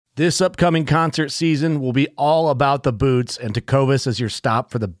This upcoming concert season will be all about the boots, and Tecovas is your stop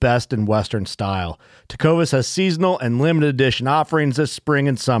for the best in Western style. Tecovas has seasonal and limited edition offerings this spring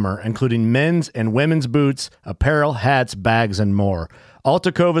and summer, including men's and women's boots, apparel, hats, bags, and more. All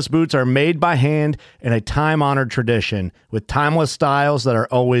Tecovas boots are made by hand in a time-honored tradition with timeless styles that are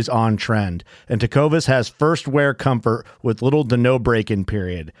always on trend. And Tecovas has first wear comfort with little to no break-in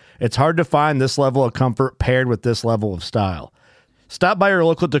period. It's hard to find this level of comfort paired with this level of style. Stop by your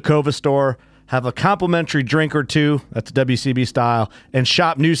local Tecovas store, have a complimentary drink or two, that's WCB style, and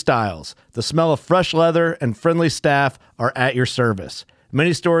shop new styles. The smell of fresh leather and friendly staff are at your service.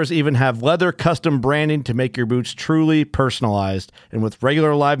 Many stores even have leather custom branding to make your boots truly personalized. And with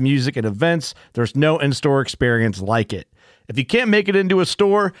regular live music and events, there's no in-store experience like it. If you can't make it into a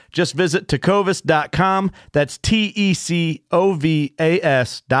store, just visit tecovas.com. That's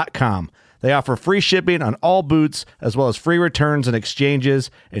TECOVAS.com. They offer free shipping on all boots, as well as free returns and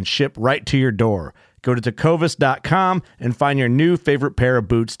exchanges, and ship right to your door. Go to tecovas.com and find your new favorite pair of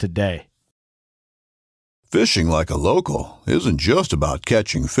boots today. Fishing like a local isn't just about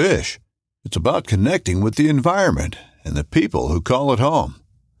catching fish. It's about connecting with the environment and the people who call it home.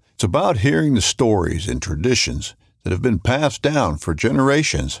 It's about hearing the stories and traditions that have been passed down for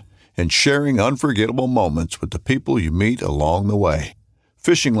generations and sharing unforgettable moments with the people you meet along the way.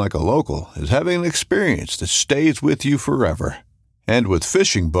 Fishing like a local is having an experience that stays with you forever. And with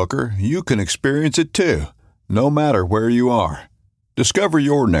Fishing Booker, you can experience it too, no matter where you are. Discover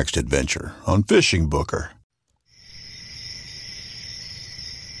your next adventure on Fishing Booker.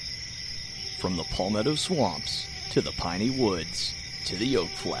 From the Palmetto Swamps to the Piney Woods to the Oak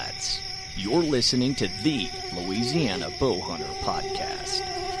Flats, you're listening to the Louisiana Bowhunter Podcast.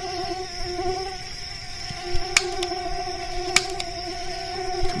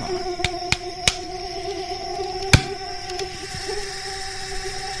 Come on.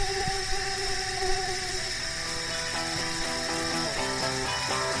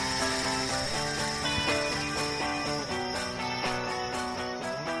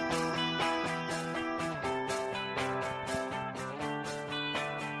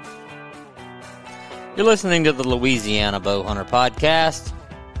 You're listening to the Louisiana Bowhunter Podcast,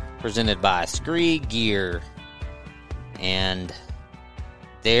 presented by Scree Gear. And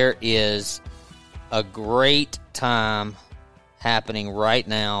there is a great time happening right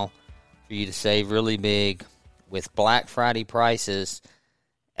now for you to save really big with Black Friday prices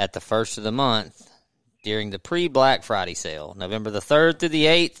at the first of the month during the pre-Black Friday sale, November the 3rd through the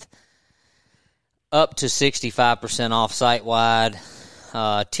 8th, up to 65% off site-wide.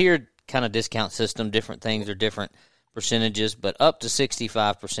 Tiered kind of discount system, different things are different percentages, but up to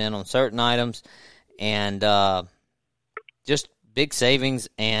 65% on certain items, and just big savings.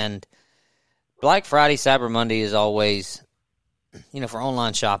 And Black Friday, Cyber Monday is always, for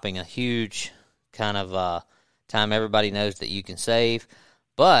online shopping, a huge kind of time everybody knows that you can save.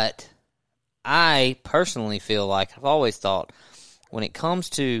 But I personally feel like, I've always thought, when it comes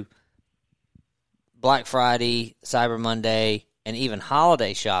to Black Friday, Cyber Monday, and even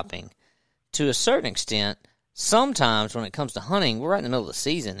holiday shopping, to a certain extent, sometimes when it comes to hunting, we're right in the middle of the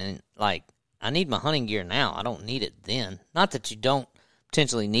season, and, I need my hunting gear now. I don't need it then. Not that you don't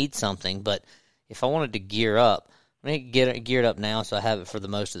potentially need something, but if I wanted to gear up, I need to get it geared up now so I have it for the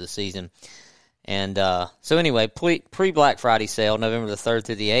most of the season. And so anyway, pre-Black Friday sale, November the 3rd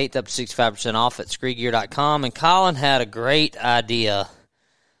through the 8th, up to 65% off at ScreeGear.com. And Colin had a great idea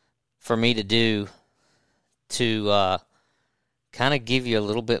for me to do to kind of give you a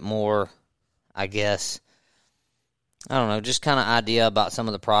little bit more, I guess, I don't know, just kind of idea about some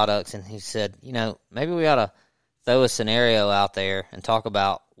of the products. And he said, maybe we ought to throw a scenario out there and talk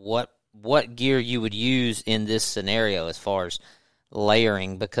about what gear you would use in this scenario as far as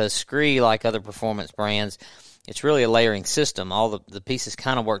layering, because Scree, like other performance brands, it's really a layering system. All the pieces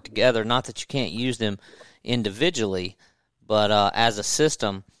kind of work together. Not that you can't use them individually, but as a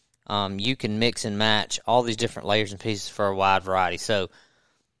system, you can mix and match all these different layers and pieces for a wide variety. So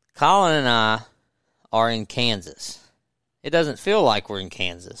Colin and I are in Kansas. It doesn't feel like we're in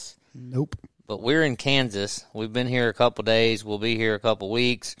Kansas. Nope. But we're in Kansas. We've been here a couple days. We'll be here a couple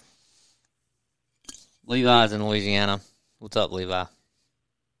weeks. Levi's in Louisiana. What's up, Levi?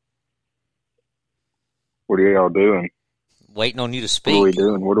 What are y'all doing? Waiting on you to speak. What are we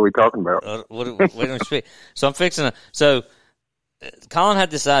doing? What are we talking about? Waiting on you to speak. So I'm fixing to. So Colin had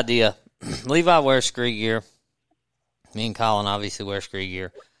this idea. Levi wears Scree gear. Me and Colin obviously wear Scree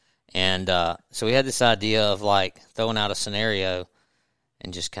gear. And so we had this idea of throwing out a scenario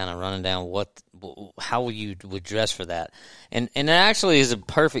and just kind of running down how you would dress for that. And it actually is a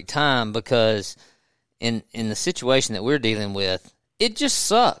perfect time because in the situation that we're dealing with, it just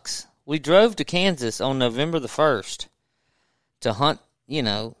sucks. We drove to Kansas on November the 1st to hunt,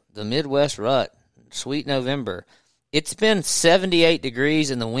 the Midwest rut, sweet November. It's been 78 degrees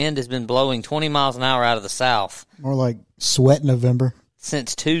and the wind has been blowing 20 miles an hour out of the south. More like sweat November.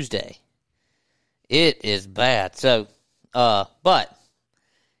 Since Tuesday. It is bad. So, but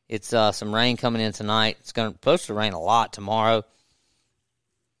it's some rain coming in tonight. It's supposed to rain a lot tomorrow.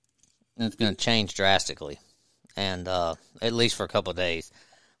 And it's going to change drastically. And at least for a couple of days.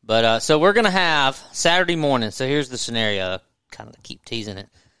 But so we're going to have Saturday morning. So here's the scenario. Kind of keep teasing it.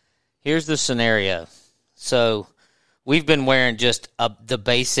 Here's the scenario. So we've been wearing just the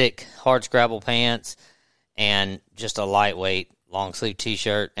basic hard scrabble pants and just a lightweight long sleeve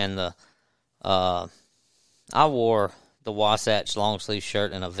T-shirt, and I wore the Wasatch long sleeve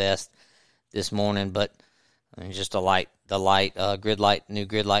shirt and a vest this morning, but just new grid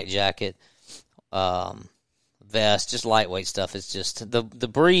light jacket, vest, just lightweight stuff. It's just the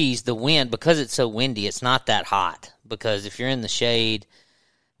breeze, the wind, because it's so windy. It's not that hot, because if you're in the shade,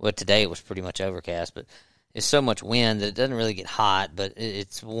 well, today it was pretty much overcast, but it's so much wind that it doesn't really get hot, but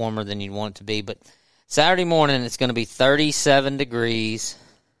it's warmer than you'd want it to be. But Saturday morning, it's going to be 37 degrees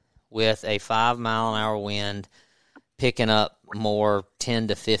with a 5-mile-an-hour wind, picking up more 10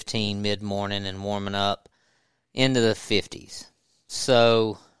 to 15 mid-morning and warming up into the 50s.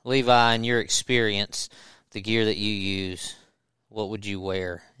 So, Levi, in your experience, the gear that you use, what would you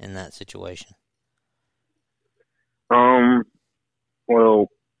wear in that situation? Well,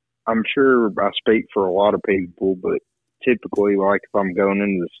 I'm sure I speak for a lot of people, but typically, like if I'm going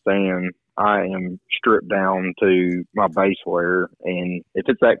into the stand, I am stripped down to my base wear, and if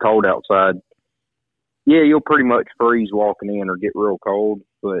it's that cold outside, yeah, you'll pretty much freeze walking in or get real cold,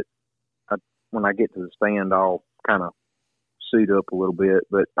 but when I get to the stand, I'll kind of suit up a little bit,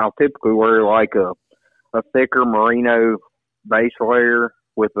 but I'll typically wear like a thicker merino base layer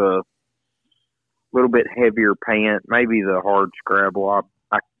with a little bit heavier pant, maybe the hard scrabble.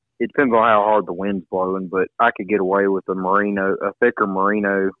 It depends on how hard the wind's blowing, but I could get away with a thicker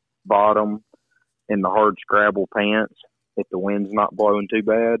merino bottom and the hard scrabble pants if the wind's not blowing too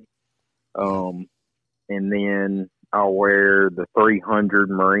bad. And then I'll wear the 300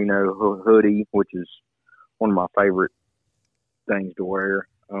 merino hoodie, which is one of my favorite things to wear.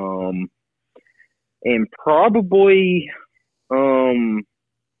 And probably, I'll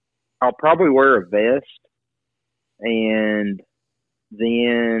probably wear a vest, and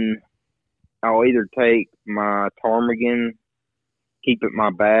then I'll either take my ptarmigan, keep it in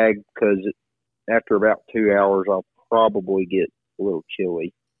my bag, because after about 2 hours, I'll probably get a little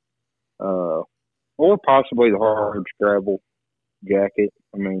chilly. Or possibly the hard scrabble jacket.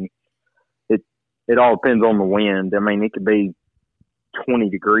 I mean, it all depends on the wind. I mean, it could be 20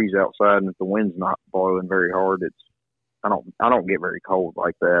 degrees outside, and if the wind's not blowing very hard, I don't get very cold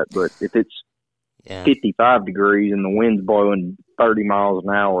like that. But if it's 55 degrees and the wind's blowing 30 miles an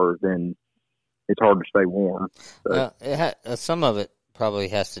hour, then it's hard to stay warm. So. Some of it probably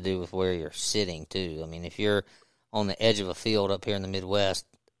has to do with where you're sitting, too. I mean, if you're on the edge of a field up here in the Midwest,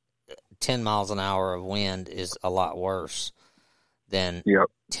 10 miles an hour of wind is a lot worse than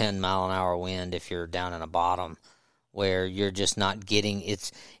 10-mile-an-hour wind if you're down in a bottom where you're just not getting –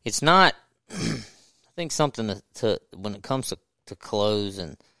 it's not – I think something to when it comes to clothes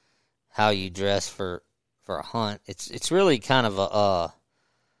and how you dress for a hunt, it's really kind of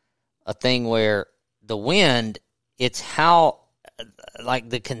a thing where the wind, it's how like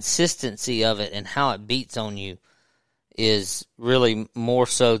the consistency of it and how it beats on you is really more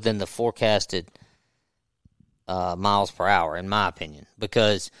so than the forecasted miles per hour, in my opinion.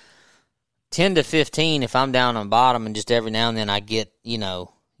 Because 10 to 15, if I'm down on bottom and just every now and then I get, you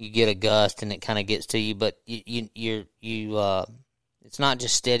get a gust and it kind of gets to you, but you're it's not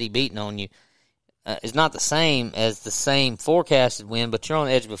just steady beating on you. It's not the same as the same forecasted wind, but you're on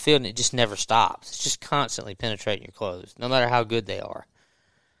the edge of a field and it just never stops. It's just constantly penetrating your clothes, no matter how good they are.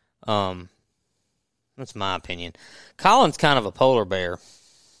 That's my opinion. Colin's kind of a polar bear.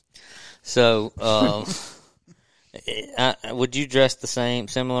 So, would you dress the same,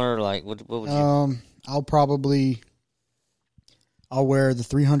 similar? Like, what would you? I'll wear the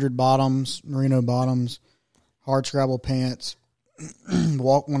 300 bottoms, merino bottoms, hard scrabble pants.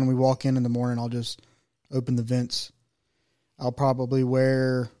 When we walk in the morning, I'll just open the vents. I'll probably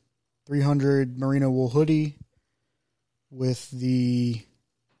wear 300 merino wool hoodie with the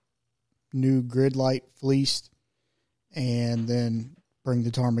new grid light fleece, and then bring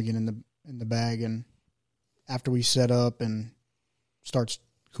the ptarmigan in the bag. And after we set up and starts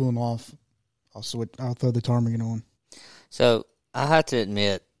cooling off, I'll throw the ptarmigan on. So I have to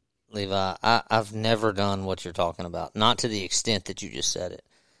admit, Levi. I've never done what you're talking about. Not to the extent that you just said it.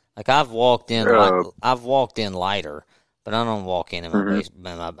 Like I've walked in lighter, but I don't walk in my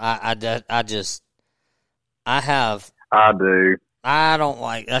basement. I do. I don't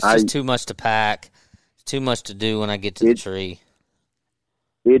like. That's just too much to pack. It's too much to do when I get to the tree.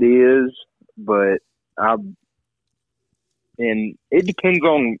 It is, but and it depends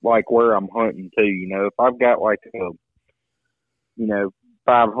on like where I'm hunting too. You know, if I've got like a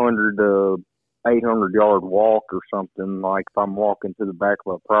 500 to 800 yard walk or something, like if I'm walking to the back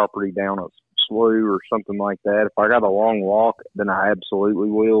of a property down a slough or something like that, if I got a long walk, then I absolutely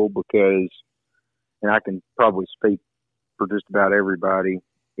will, because, and I can probably speak for just about everybody,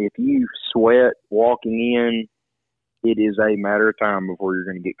 if you sweat walking in, it is a matter of time before you're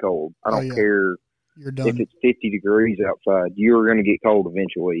going to get cold. I don't care you're done. If it's 50 degrees outside, you're going to get cold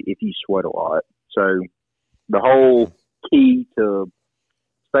eventually if you sweat a lot. So the whole key to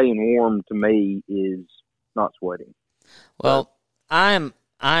staying warm to me is not sweating. Well, I'm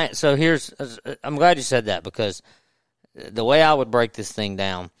glad you said that, because the way I would break this thing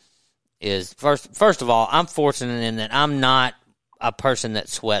down is first of all, I'm fortunate in that I'm not a person that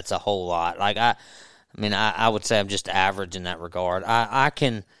sweats a whole lot. Like I would say I'm just average in that regard. I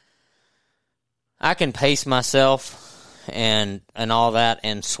can pace myself and all that,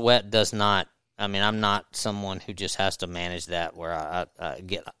 and sweat does not. I mean, I'm not someone who just has to manage that, where I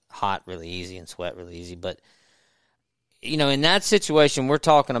get hot really easy and sweat really easy. But, you know, in that situation, we're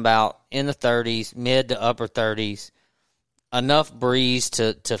talking about in the 30s, mid to upper 30s, enough breeze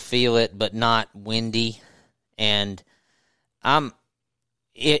to feel it, but not windy. And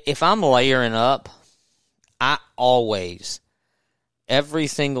if I'm layering up, I always, every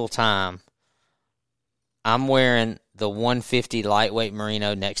single time, I'm wearing the 150 lightweight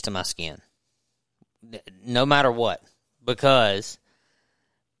merino next to my skin. No matter what, because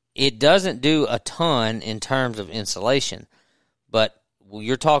it doesn't do a ton in terms of insulation, but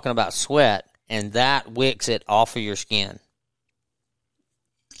you're talking about sweat, and that wicks it off of your skin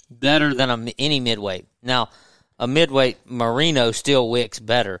better than any midweight. Now, a midweight merino still wicks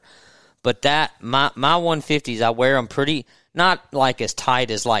better, but my 150s, I wear them pretty, not like as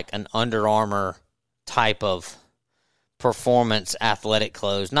tight as like an Under Armour type of performance athletic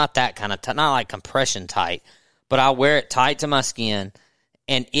clothes, not that kind of not like compression tight, but I wear it tight to my skin,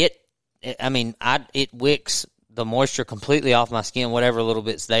 and it wicks the moisture completely off my skin, whatever little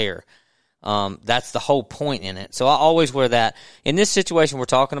bit's there. That's the whole point in it. So I always wear that. In this situation we're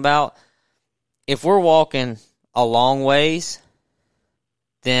talking about, if we're walking a long ways,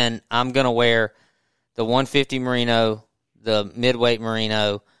 then I'm going to wear the 150 merino, the midweight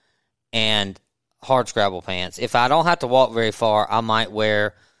merino, and hard scrabble pants. If I don't have to walk very far, I might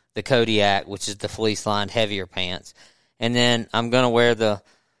wear the Kodiak, which is the fleece-lined heavier pants. And then I'm going to wear the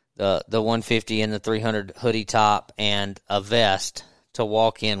 150 and the 300 hoodie top and a vest to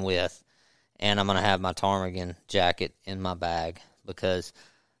walk in with. And I'm going to have my ptarmigan jacket in my bag, because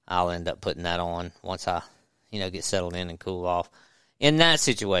I'll end up putting that on once I, get settled in and cool off. In that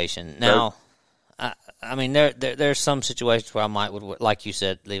situation, now, there's some situations where I might would, like you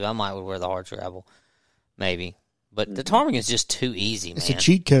said, Levi, I might would wear the hard scrabble, maybe. But the ptarmigan's just too easy, man. It's a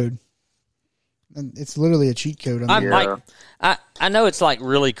cheat code. It's literally a cheat code. I know it's like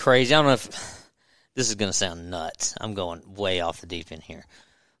really crazy. I don't know if this is going to sound nuts. I'm going way off the deep end here.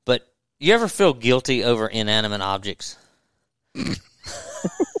 But you ever feel guilty over inanimate objects? Do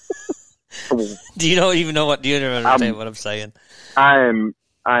you understand what I'm saying? I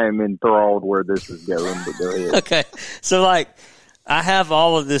am enthralled where this is going, but go ahead. Okay. So, I have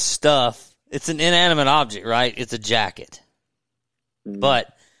all of this stuff. It's an inanimate object, right? It's a jacket. Mm.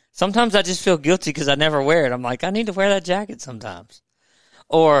 But sometimes I just feel guilty because I never wear it. I'm like, I need to wear that jacket sometimes.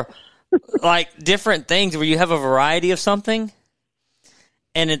 Or, different things where you have a variety of something,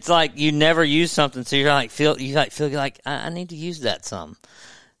 and it's like you never use something, so you're feel like I need to use that some.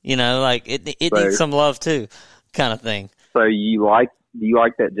 It needs some love too, kind of thing. So do you like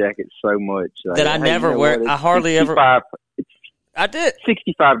that jacket so much that I never wear? I hardly ever. I did.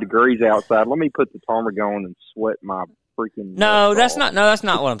 65 degrees outside. Let me put the ptarmigan on and sweat my freaking. No, that's not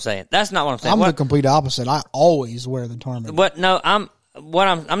what I'm saying. That's not what I'm saying. I'm the complete opposite. I always wear the ptarmigan. But no, I'm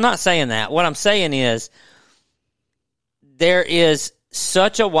not saying that. What I'm saying is there is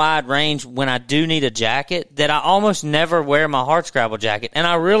such a wide range when I do need a jacket that I almost never wear my hard scrabble jacket, and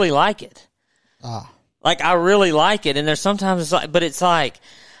I really like it. I really like it, and there's sometimes it's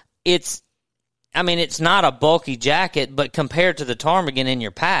not a bulky jacket, but compared to the ptarmigan in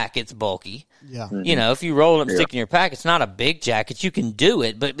your pack, it's bulky. Yeah. Mm-hmm. If you roll it and stick in your pack, it's not a big jacket. You can do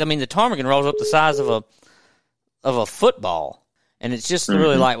it, but the ptarmigan rolls up the size of a football. and it's just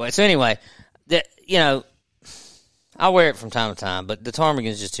really lightweight. So anyway, I wear it from time to time, but the ptarmigan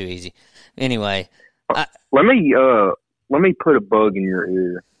is just too easy. Anyway, let me put a bug in your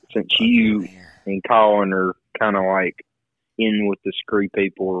ear, since you and Colin are kind of like in with the Scree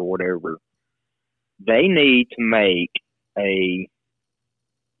people or whatever. They need to make a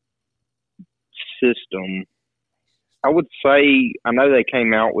system. I would say, I know they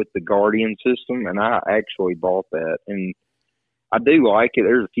came out with the Guardian system, and I actually bought that, and I do like it.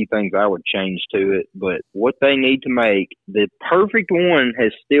 There's a few things I would change to it, but what they need to make, the perfect one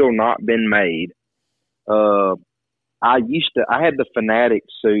has still not been made. I had the Fanatic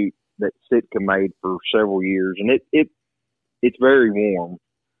suit that Sitka made for several years, and it's very warm.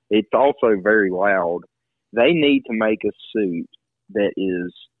 It's also very loud. They need to make a suit that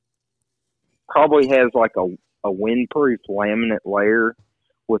is probably has like a windproof laminate layer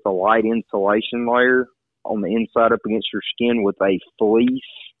with a light insulation layer on the inside up against your skin with a fleece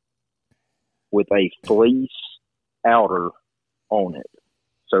outer on it,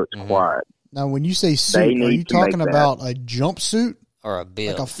 so it's quiet. Now, when you say suit, are you talking about a jumpsuit or a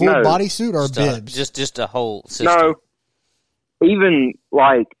bib, like a full body suit, or bibs? Just a whole system. No, even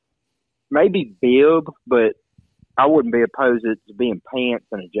like maybe bib, but I wouldn't be opposed to being pants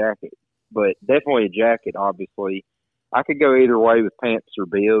and a jacket. But definitely a jacket, obviously. I could go either way with pants or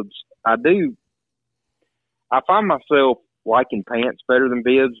bibs. I find myself liking pants better than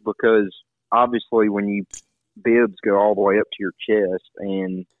bibs because obviously when bibs go all the way up to your chest,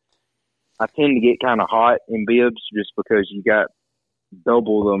 and I tend to get kind of hot in bibs just because you got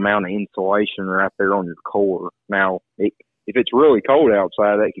double the amount of insulation right there on your core. Now, if it's really cold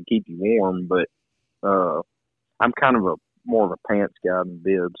outside, that could keep you warm, but I'm kind of more of a pants guy than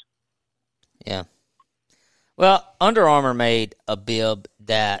bibs. Yeah. Well, Under Armour made a bib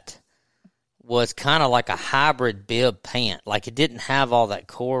that was kind of like a hybrid bib pant. Like, it didn't have all that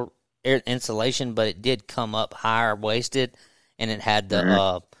core insulation, but it did come up higher waisted, and it had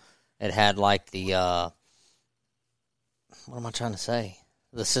the it had like the what am I trying to say?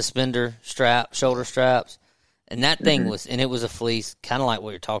 The suspender strap, shoulder straps, and that thing was, and it was a fleece, kind of like what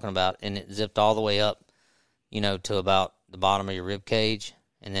you're talking about, and it zipped all the way up, to about the bottom of your rib cage.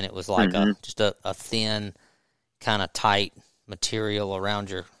 And then it was like just a thin, kind of tight material around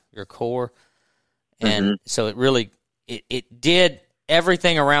your core. And so it really, it did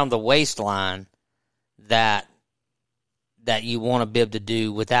everything around the waistline that you want a bib to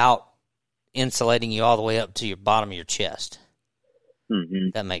do without insulating you all the way up to your bottom of your chest.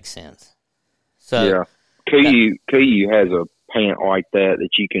 That makes sense. So yeah, KU has a pant like that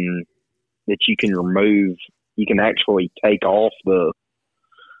you can remove. You can actually take off the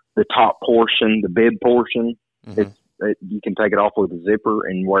top portion, the bib portion. You can take it off with a zipper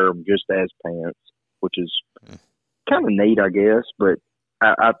and wear them just as pants, which is kind of neat, I guess. But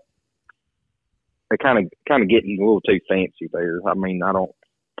I kind of getting a little too fancy there. I mean, I don't,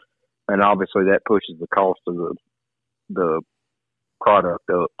 and obviously that pushes the cost of the product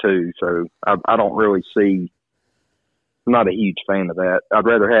up too. So I don't really see. I'm not a huge fan of that. I'd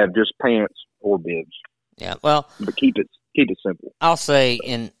rather have just pants or bibs. Yeah, well, but keep it simple. I'll say,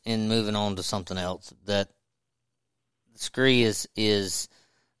 in moving on to something else, that Scree is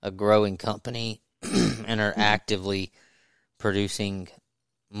a growing company and are actively producing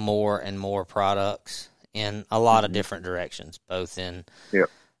more and more products in a lot of different directions, both in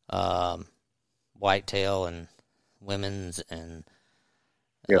whitetail and women's and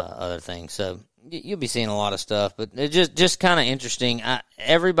other things. So you'll be seeing a lot of stuff, but it's just kind of interesting.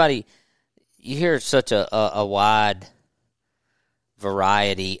 Everybody, you hear such a wide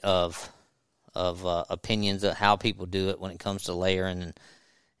variety of opinions of how people do it when it comes to layering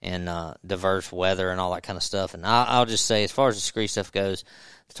and diverse weather and all that kind of stuff. And I'll just say, as far as the Scree stuff goes,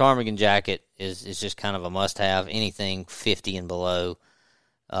 the ptarmigan jacket is just kind of a must-have. Anything 50 and below,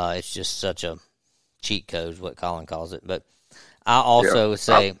 it's just such a cheat code, is what Colin calls it. But I also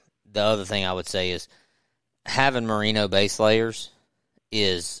say, the other thing I would say is having merino base layers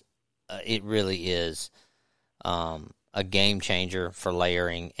is it really is a game changer for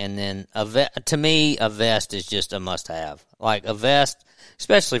layering. And then to me, a vest is just a must-have. Like a vest,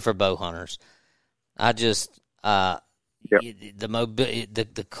 especially for bow hunters. I just you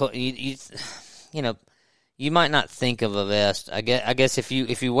might not think of a vest. I guess if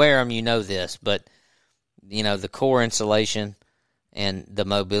you wear them, you know this, but the core insulation and the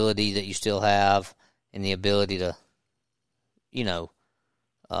mobility that you still have, and the ability to,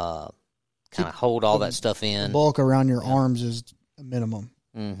 kind of hold all that stuff in. The bulk around your arms is a minimum.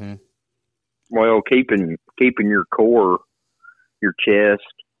 Mm-hmm. Well, keeping your core, your chest,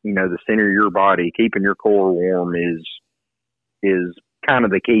 the center of your body, keeping your core warm is is kind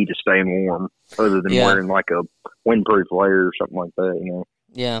of the key to staying warm, other than wearing like a windproof layer or something like that, you know.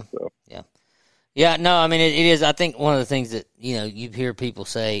 Yeah. So. Yeah, no, I mean, it is. I think one of the things that, you know, you hear people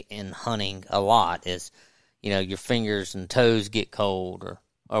say in hunting a lot is, you know, your fingers and toes get cold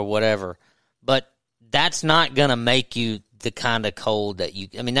or whatever. But that's not going to make you the kind of cold that you,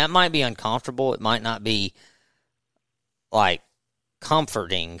 I mean, that might be uncomfortable. It might not be, like,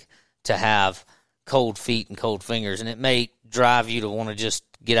 comforting to have cold feet and cold fingers, and it may drive you to want to just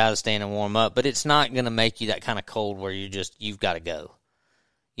get out of the stand and warm up, but it's not going to make you that kind of cold where you've got to go.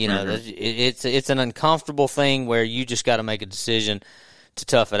 You know, it's an uncomfortable thing where you just got to make a decision to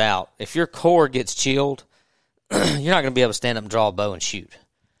tough it out. If your core gets chilled, you're not going to be able to stand up and draw a bow and shoot.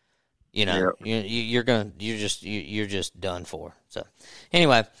 You know, you're just done for. So,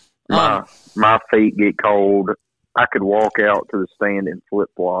 anyway, my feet get cold. I could walk out to the stand in flip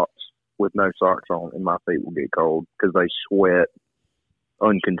flops with no socks on, and my feet will get cold because they sweat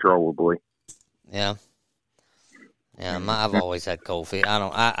uncontrollably. Yeah. Yeah, I've always had cold feet.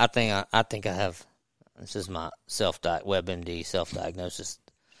 I think I have. This is my WebMD self-diagnosis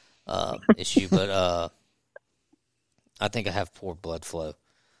issue, but I think I have poor blood flow,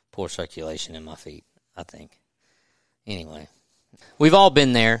 poor circulation in my feet. I think. Anyway, we've all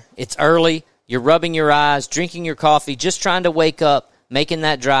been there. It's early. You're rubbing your eyes, drinking your coffee, just trying to wake up, making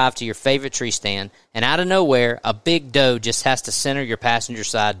that drive to your favorite tree stand, and out of nowhere, a big doe just has to center your passenger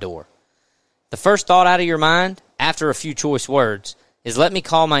side door. The first thought out of your mind, after a few choice words, is let me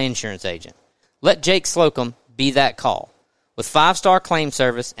call my insurance agent. Let Jake Slocum be that call. With 5-star claim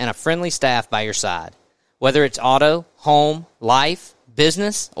service and a friendly staff by your side. Whether it's auto, home, life,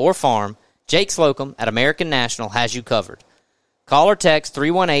 business, or farm, Jake Slocum at American National has you covered. Call or text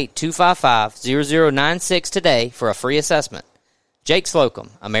 318-255-0096 today for a free assessment. Jake Slocum,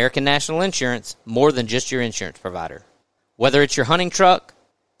 American National Insurance, more than just your insurance provider. Whether it's your hunting truck,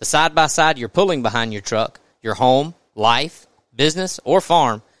 the side-by-side you're pulling behind your truck, your home, life, business, or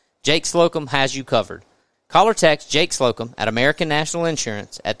farm, Jake Slocum has you covered. Call or text Jake Slocum at American National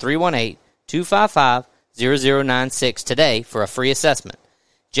Insurance at 318-255-0096 today for a free assessment.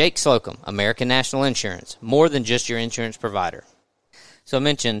 Jake Slocum, American National Insurance, more than just your insurance provider. So I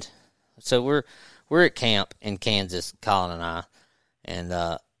mentioned, we're at camp in Kansas, Colin and I, and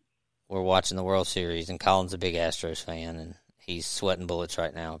we're watching the World Series, and Colin's a big Astros fan, and he's sweating bullets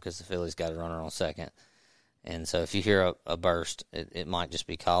right now because the Phillies got a runner on second. And so if you hear a burst, it might just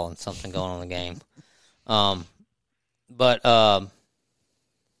be Colin, something going on in the game. But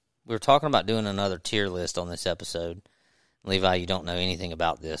we were talking about doing another tier list on this episode. Levi, you don't know anything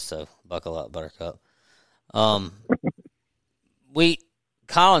about this, so buckle up, Buttercup.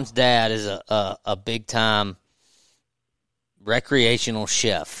 Colin's dad is a big-time recreational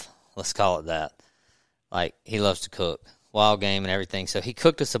chef, let's call it that. Like, he loves to cook, wild game and everything. So he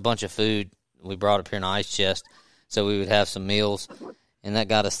cooked us a bunch of food. We brought up here in an ice chest so we would have some meals, and that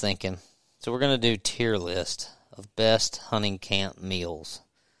got us thinking. So we're going to do tier list of best hunting camp meals.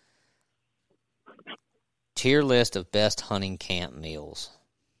 Tier list of best hunting camp meals.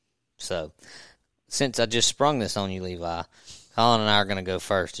 So, since I just sprung this on you, Levi, Colin and I are going to go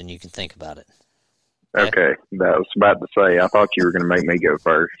first, and you can think about it. Okay, that was about to say. I thought you were going to make me go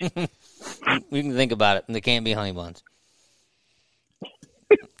first. We can think about it, and they can't be honey buns.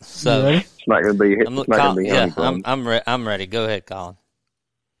 So it's not going to be. Honey buns. I'm ready. Go ahead, Colin.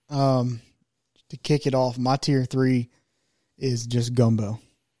 To kick it off, my tier 3 is just gumbo.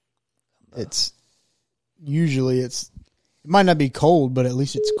 It might not be cold, but at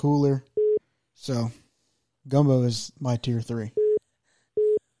least it's cooler. So, gumbo is my tier 3.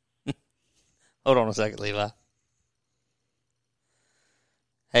 Hold on a second, Levi.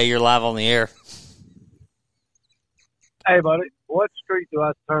 Hey, you're live on the air. Hey, buddy, what street do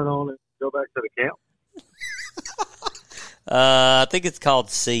I turn on and go back to the camp? I think it's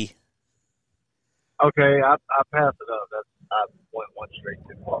called C. Okay, I passed it up. I went one street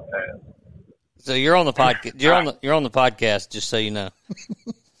too far past. So you're on the podcast. You're on the podcast. Just so you know.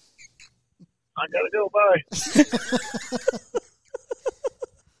 I gotta go.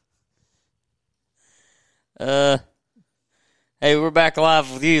 Bye. Hey, we're back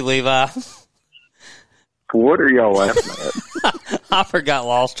live with you, Levi. What are y'all laughing at? Hopper got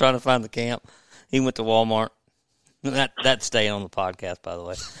lost trying to find the camp. He went to Walmart. That's staying on the podcast, by the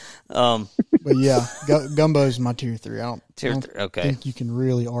way. But yeah, gumbo is my tier 3. I don't okay. think you can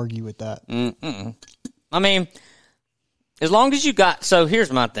really argue with that. I mean, as long as you got. So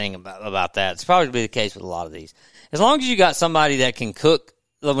here's my thing about that. It's probably be the case with a lot of these. As long as you got somebody that can cook,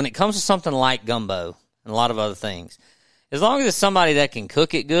 when it comes to something like gumbo and a lot of other things, as long as it's somebody that can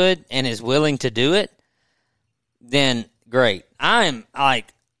cook it good and is willing to do it, then great.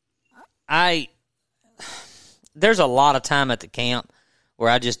 There's a lot of time at the camp where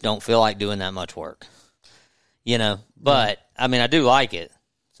I just don't feel like doing that much work, but I mean, I do like it.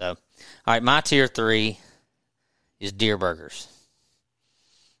 So, all right, my tier 3 is Deer Burgers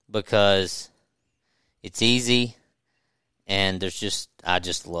because it's easy and I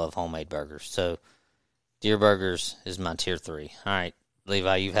just love homemade burgers. So, Deer Burgers is my tier 3. All right,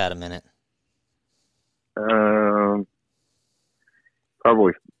 Levi, you've had a minute.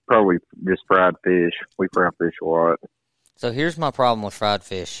 Probably just fried fish. We fry fish a lot. So here's my problem with fried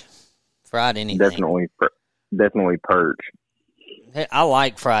fish. Fried anything. Definitely perch. Hey, I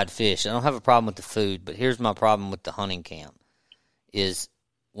like fried fish. I don't have a problem with the food, but here's my problem with the hunting camp is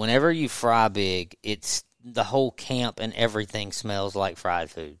whenever you fry big, it's the whole camp and everything smells like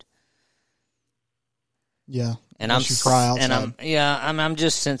fried food. Yeah. And I'm I'm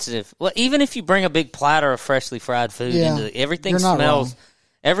just sensitive. Well, even if you bring a big platter of freshly fried food into everything smells.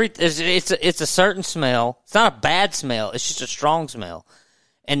 It's a certain smell. It's not a bad smell. It's just a strong smell.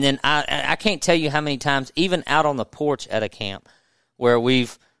 And then I can't tell you how many times, even out on the porch at a camp, where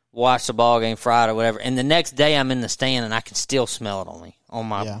we've watched a ball game fried or whatever, and the next day I'm in the stand and I can still smell it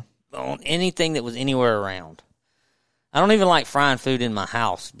on anything that was anywhere around. I don't even like frying food in my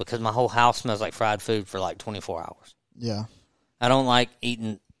house because my whole house smells like fried food for like 24 hours. Yeah. I don't like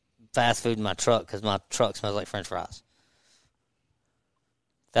eating fast food in my truck because my truck smells like French fries.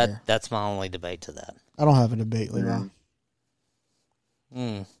 That's my only debate to that. I don't have a debate, Levi.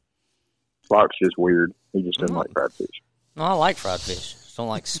 Locke's just weird. He just doesn't like fried fish. No, I like fried fish. Just don't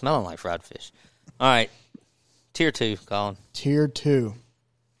like smelling like fried fish. All right. Tier 2, Colin. Tier 2.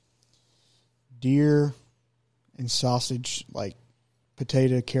 Deer and sausage, like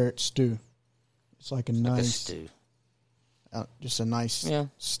potato carrot stew. It's like a nice stew. Just a nice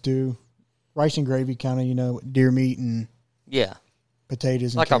stew. Rice and gravy kind of, deer meat and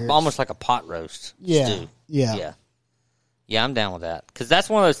potatoes and like carrots. Almost like a pot roast stew. Yeah. Yeah, I'm down with that. Because that's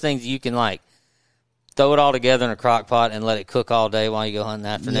one of those things you can, like, throw it all together in a crock pot and let it cook all day while you go hunt in the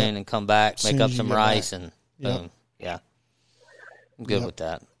afternoon and come back, make up some rice, and boom. Yeah. I'm good with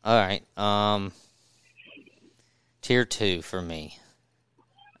that. All right. Tier 2 for me.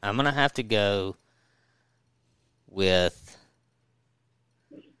 I'm going to have to go with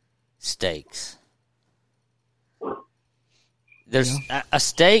steaks. There's a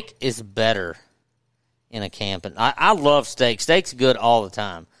steak is better in a camp, and I love steak. Steak's good all the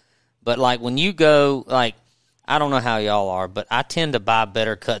time, but like when you go, like I don't know how y'all are, but I tend to buy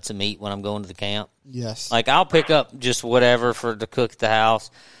better cuts of meat when I'm going to the camp. Yes, like I'll pick up just whatever to cook at the house.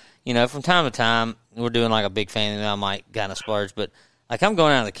 From time to time we're doing like a big family, I might kind of splurge, but like I'm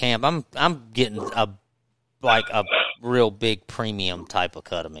going out of the camp, I'm getting a real big premium type of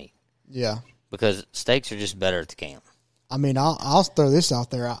cut of meat. Yeah, because steaks are just better at the camp. I mean, I'll throw this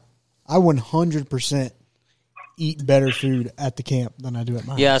out there. I 100% eat better food at the camp than I do at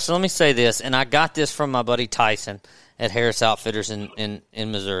my house. Yeah, so let me say this, and I got this from my buddy Tyson at Harris Outfitters in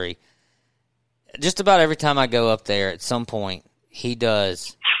Missouri. Just about every time I go up there, at some point, he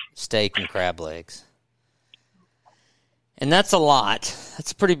does steak and crab legs. And that's a lot.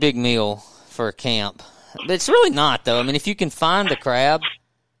 That's a pretty big meal for a camp. But it's really not, though. I mean, if you can find the crab,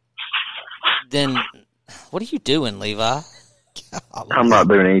 then what are you doing, Levi? I'm not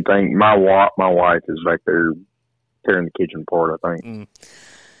doing anything. My wife is back there tearing the kitchen apart, I think.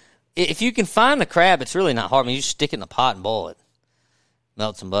 If you can find the crab, it's really not hard. I mean, you just stick it in the pot and boil it.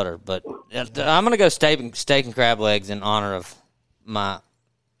 Melt some butter. But I'm going to go steak and crab legs in honor of my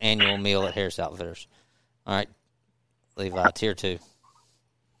annual meal at Harris Outfitters. All right, Levi, tier 2.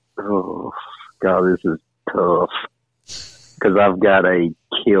 Oh, God, this is tough. Because I've got a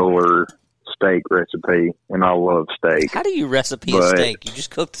killer steak recipe, and I love steak. How do you recipe a steak? You just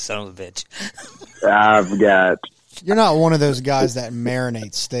cook the son of a bitch. I've got... You're not one of those guys that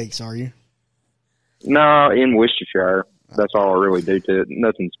marinates steaks, are you? No, in Worcestershire. That's all I really do to it.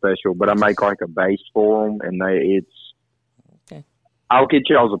 Nothing special, but I make like a base for them, and it's... Okay. I'll get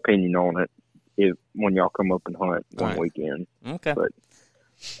y'all's opinion on it when y'all come up and hunt one weekend. Okay. But,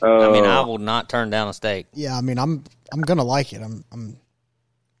 I mean, I will not turn down a steak. Yeah, I mean, I'm gonna like it.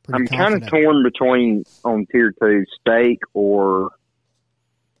 I'm kind of torn between on tier 2 steak or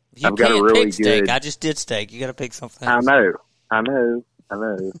you I've got a really good steak. I just did steak. You got to pick something else. I know.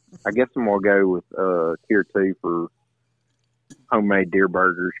 I guess I'm gonna go with tier 2 for homemade deer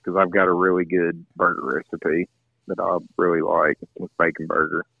burgers because I've got a really good burger recipe that I really like with bacon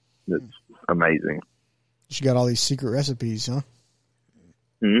burger. It's amazing. You got all these secret recipes, huh?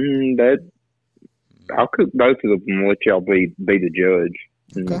 I'll cook both of them and let y'all be the judge.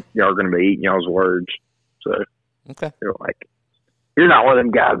 Okay. Y'all are going to be eating y'all's words. So Okay. They're like, you're not one of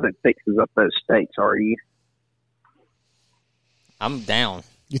them guys that fixes up those steaks, are you? I'm down.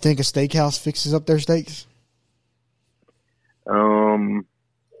 You think a steakhouse fixes up their steaks? I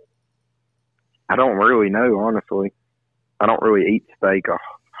don't really know, honestly. I don't really eat steak a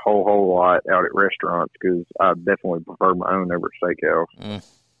whole lot out at restaurants because I definitely prefer my own over steakhouse.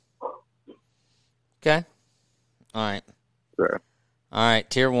 Okay. All right. So. All right,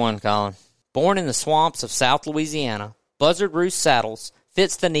 Tier 1, Colin. Born in the swamps of South Louisiana, Buzzard Roost Saddles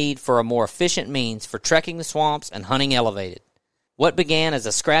fits the need for a more efficient means for trekking the swamps and hunting elevated. What began as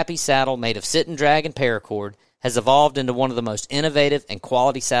a scrappy saddle made of sit and drag and paracord has evolved into one of the most innovative and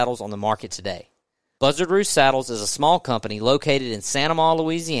quality saddles on the market today. Buzzard Roost Saddles is a small company located in Santa Maria,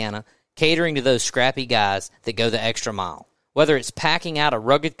 Louisiana, catering to those scrappy guys that go the extra mile. Whether it's packing out a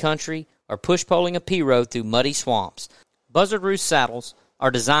rugged country or push-poling a P-road through muddy swamps, Buzzard Roost Saddles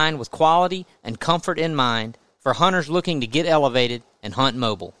are designed with quality and comfort in mind for hunters looking to get elevated and hunt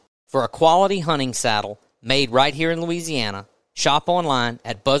mobile. For a quality hunting saddle made right here in Louisiana, shop online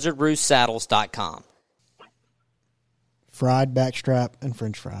at buzzardroostsaddles.com. Fried backstrap and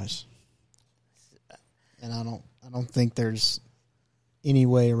French fries. And I don't think there's any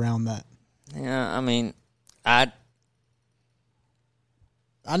way around that. Yeah, I mean, I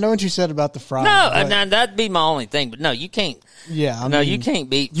know what you said about the fries. No, that'd be my only thing. But no, you can't. Yeah, you can't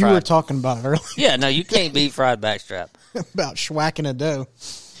beat. You were talking about it earlier. Yeah, no, you can't beat fried backstrap. About schwacking a dough.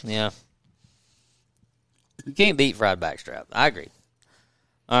 Yeah, you can't beat fried backstrap. I agree.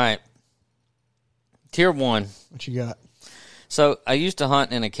 All right, Tier 1. What you got? So I used to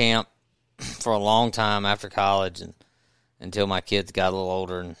hunt in a camp for a long time after college, and until my kids got a little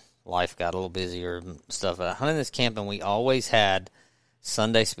older and life got a little busier and stuff. I hunted in this camp, and we always had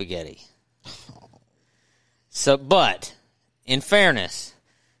Sunday spaghetti. So, but in fairness,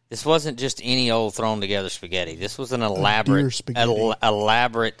 this wasn't just any old thrown together spaghetti. This was an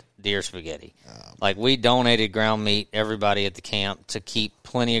elaborate deer spaghetti. Like, we donated ground meat, everybody at the camp, to keep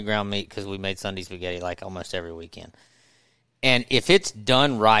plenty of ground meat because we made Sunday spaghetti like almost every weekend. And if it's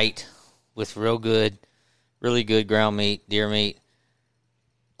done right with really good ground meat, deer meat,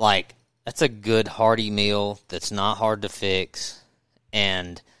 like, that's a good hearty meal that's not hard to fix.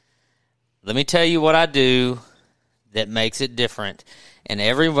 And let me tell you what I do that makes it different. And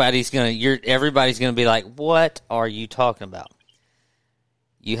everybody's gonna be like, "What are you talking about?"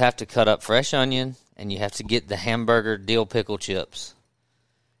 You have to cut up fresh onion, and you have to get the hamburger dill pickle chips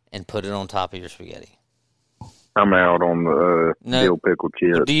and put it on top of your spaghetti. I'm out on the dill pickle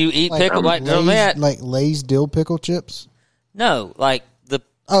chips. Do you eat pickle like Lay's dill pickle chips? No, like the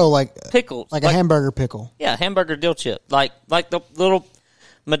pickles, like a hamburger pickle. Yeah, hamburger dill chip, like the little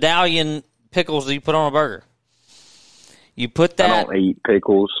medallion pickles that you put on a burger. You put that. I don't eat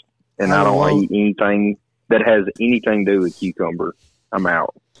pickles, and I don't eat anything that has anything to do with cucumber. I'm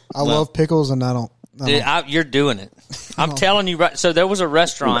out. I love pickles, and I don't. You're doing it. I'm telling you, right? So there was a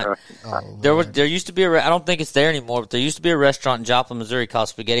restaurant. There used to be I don't think it's there anymore, but there used to be a restaurant in Joplin, Missouri called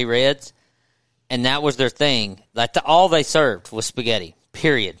Spaghetti Reds, and that was their thing. Like all they served was spaghetti.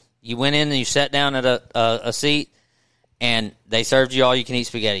 Period. You went in and you sat down at a seat, and they served you all you can eat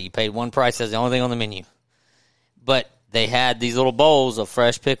spaghetti. You paid one price. That's the only thing on the menu. But they had these little bowls of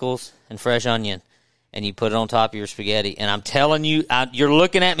fresh pickles and fresh onion, and you put it on top of your spaghetti. And I'm telling you, you're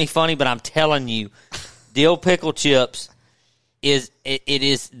looking at me funny, but I'm telling you, dill pickle chips is I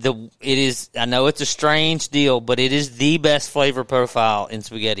know it's a strange deal, but it is the best flavor profile in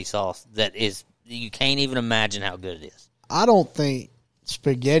spaghetti sauce. That is, you can't even imagine how good it is. I don't think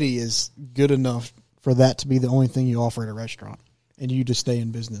spaghetti is good enough for that to be the only thing you offer at a restaurant, and you just stay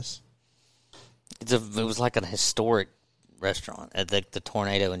in business. It was like a historic restaurant at the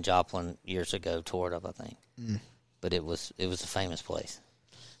Tornado in Joplin years ago tore it up, I think. But it was a famous place.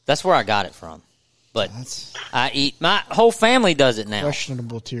 That's where I got it from. But my whole family does it now.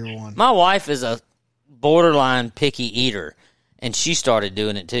 Questionable Tier 1. My wife is a borderline picky eater, and she started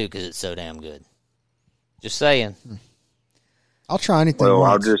doing it too because it's so damn good. Just saying. I'll try anything. Well,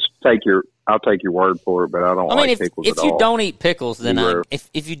 once. I'll take your word for it, but I don't like pickles at all. If you don't eat pickles, then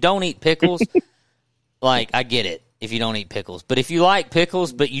if you don't eat pickles, like, I get it if you don't eat pickles. But if you like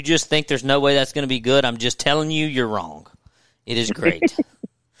pickles, but you just think there's no way that's going to be good, I'm just telling you, you're wrong. It is great.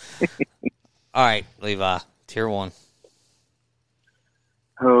 All right, Levi, Tier 1.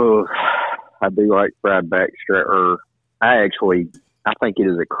 Oh, I do like fried backstrap. I think it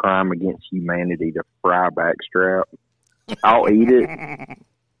is a crime against humanity to fry backstrap. I'll eat it.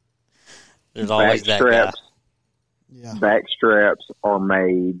 There's always that guy. Yeah. Backstraps are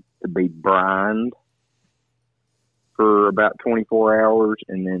made to be brined for about 24 hours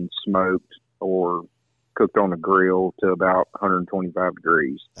and then smoked or cooked on a grill to about 125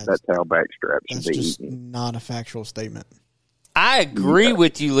 degrees. That's how backstrap should That's be just eaten. not a factual statement. I agree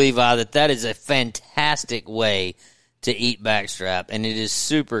with you, Levi, that is a fantastic way to eat backstrap, and it is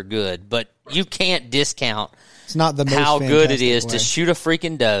super good. But you can't discount It's not the most how good it fantastic is way. to shoot a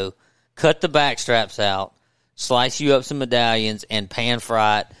freaking doe, cut the backstraps out, slice you up some medallions, and pan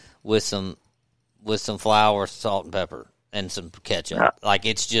fry it with some flour, salt, and pepper, and some ketchup. Like,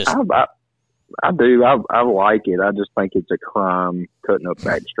 it's just... I do. I like it. I just think it's a crime cutting up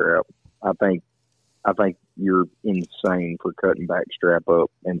backstrap. I think you're insane for cutting backstrap up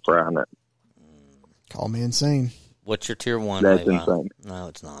and frying it. Call me insane. What's your tier 1, That's Levi? insane. No,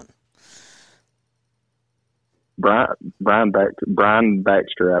 it's not. Brine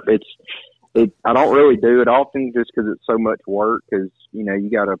backstrap. I don't really do it often just because it's so much work. Because you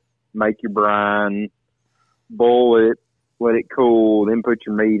got to make your brine, boil it, let it cool, then put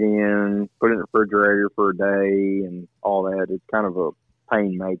your meat in, put it in the refrigerator for a day, and all that. It's kind of a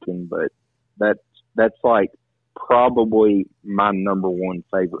pain making, but that's like probably my number one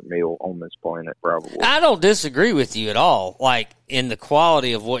favorite meal on this planet. Probably. I don't disagree with you at all, like in the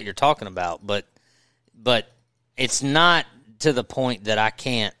quality of what you're talking about, but it's not to the point that I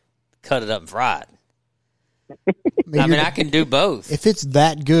can't cut it up and fry it. I mean, I can do both. If it's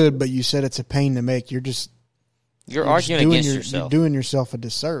that good, but you said it's a pain to make, you're arguing against yourself. You're doing yourself a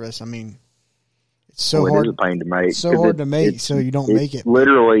disservice. I mean, it's so It hard. is a pain to make. It's so hard to make, so you don't make it.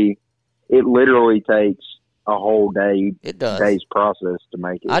 It literally takes a whole day. It does. Day's process to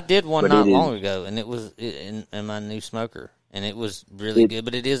make it. I did one But not it long is- ago, and it was in my new smoker, and it was really good,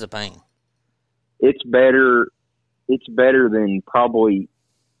 but it is a pain. It's better. It's better than probably.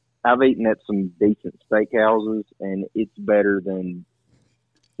 I've eaten at some decent steakhouses, and it's better than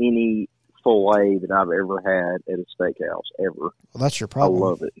any fillet that I've ever had at a steakhouse ever. Well, that's your I problem.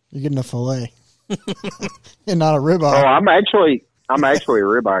 love it. You're getting a fillet and not a ribeye. Oh, I'm actually a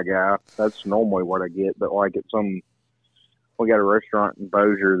ribeye guy. That's normally what I get. But like we got a restaurant in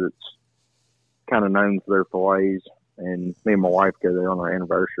Bossier that's kind of known for their fillets, and me and my wife go there on our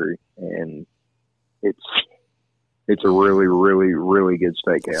anniversary, and it's a really, really, really good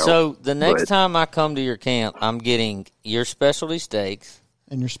steakhouse. So the next But- time I come to your camp, I'm getting your specialty steaks,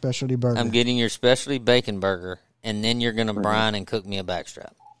 and your specialty burger. I'm getting your specialty bacon burger, and then you're going to brine and cook me a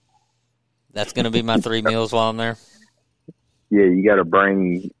backstrap. That's going to be my 3 meals while I'm there. Yeah, you got to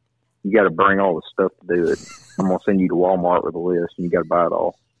bring all the stuff to do it. I'm gonna send you to Walmart with a list, and you got to buy it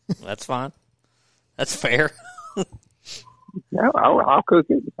all. That's fine. That's fair. Yeah, I'll cook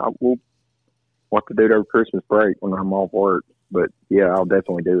it. We'll have to do it over Christmas break when I'm off work. But yeah, I'll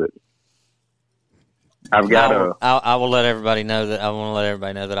definitely do it. I've got I will let everybody know that. I want to let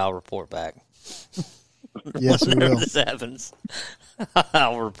everybody know that I'll report back. Yes, we Whenever will. this happens,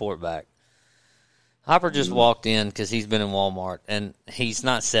 I'll report back. Hopper just walked in because he's been in Walmart, and he's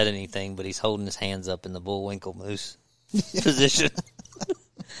not said anything, but he's holding his hands up in the Bullwinkle Moose position.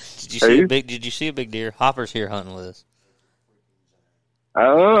 Did you see a big deer? Hopper's here hunting with us.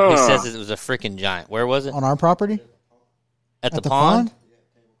 Oh, He says it was a freaking giant. Where was it? On our property? At the pond?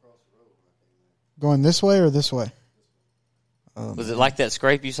 Going this way or this way? Was it like that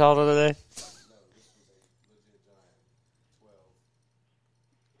scrape you saw the other day?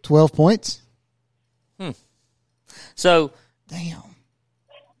 12 points? So Damn.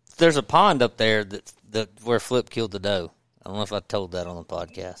 there's a pond up there that where Flip killed the doe. I don't know if I told that on the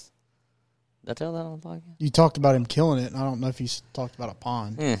podcast. Did I tell that on the podcast? You talked about him killing it, and I don't know if you talked about a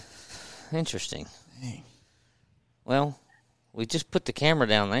pond. Interesting. Dang. Well, we just put the camera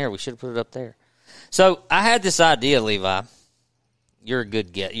down there. We should have put it up there. So I had this idea, Levi. You're a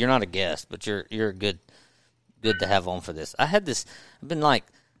good guest. You're not a guest, but you're good to have on for this. I had this. I've been like,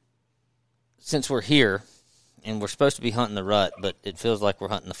 since we're here, and we're supposed to be hunting the rut, but it feels like we're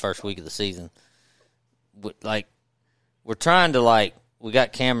hunting the first week of the season. We're trying to we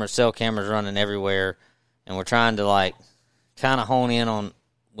got cell cameras running everywhere, and we're trying to kind of hone in on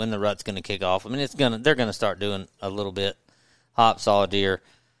when the rut's going to kick off. I mean, they're going to start doing a little bit. Hop saw a deer,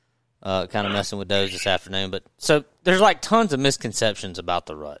 kind of messing with does this afternoon. But so there's tons of misconceptions about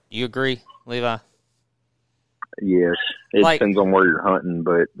the rut. You agree, Levi? yes. It depends on where you're hunting,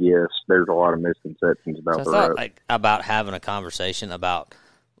 but yes, there's a lot of misconceptions about So the I rut. thought about having a conversation about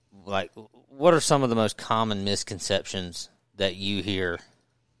what are some of the most common misconceptions that you hear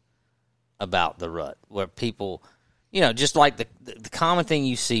about the rut, where people, just like the common thing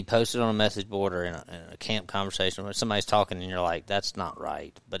you see posted on a message board or in a camp conversation where somebody's talking and you're like, that's not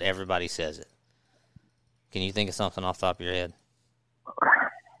right, but everybody says it. Can you think of something off the top of your head?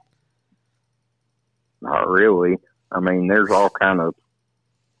 Not really. I mean, there's all kind of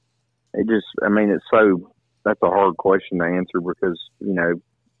that's a hard question to answer because,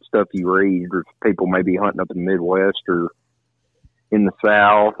 stuff you read, or people may be hunting up in the Midwest or in the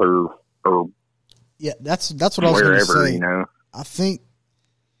South or yeah, that's what I was going to say. I think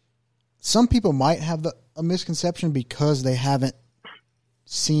some people might have a misconception because they haven't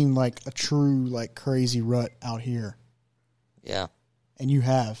seen like a true like crazy rut out here. Yeah, and you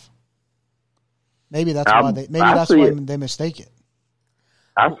have. Maybe that's why they mistake it.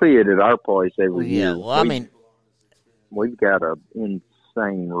 I see it at our place every year. Yeah, well, we've got an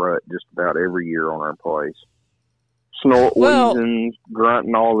insane rut just about every year on our place. Snort, wheezing,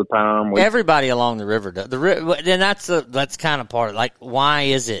 grunting all the time. Everybody along the river does. And that's kind of part of it. Like, why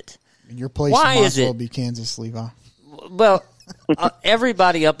is it? Your place might as well be Kansas, Levi. Well,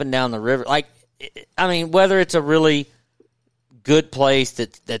 everybody up and down the river. Like, whether it's a really good place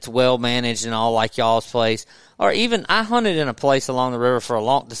that's well managed and all, like y'all's place, or even I hunted in a place along the river for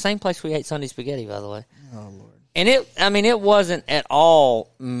the same place we ate Sunday spaghetti, by the way. Oh Lord! And it wasn't at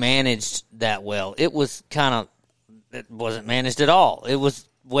all managed that well. It wasn't managed at all. It was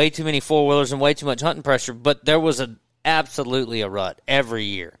way too many 4-wheelers and way too much hunting pressure. But there was absolutely a rut every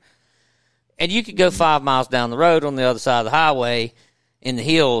year, and you could go 5 miles down the road on the other side of the highway in the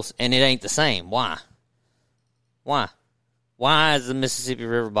hills, and it ain't the same. Why? Why is the Mississippi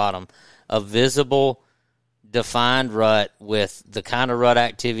River bottom a visible, defined rut with the kind of rut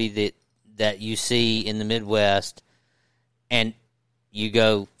activity that you see in the Midwest, and you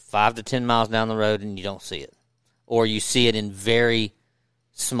go 5 to 10 miles down the road and you don't see it? Or you see it in very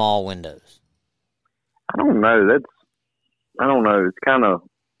small windows? I don't know. It's kind of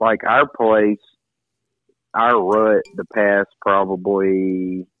like our place, our rut, the past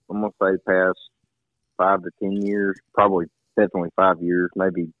probably, I'm going to say past 5 to 10 years, probably definitely 5 years,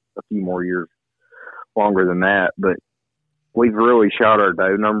 maybe a few more years longer than that. But we've really shot our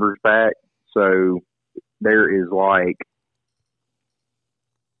doe numbers back. So there is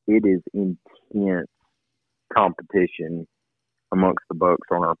it is intense competition amongst the bucks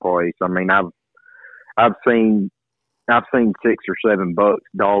on our place. I've seen 6 or 7 bucks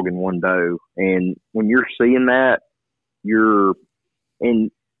dogging one doe, and when you're seeing that,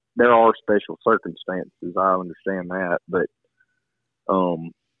 and there are special circumstances, I understand that, but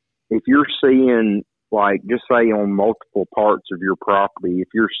if you're seeing, like, just say on multiple parts of your property, if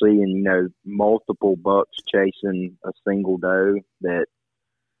you're seeing, multiple bucks chasing a single doe, that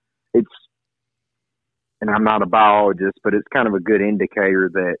and I'm not a biologist, but it's kind of a good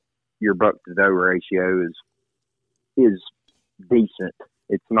indicator that your buck to doe ratio is decent.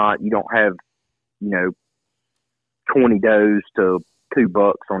 It's not, you don't have, 20 does to 2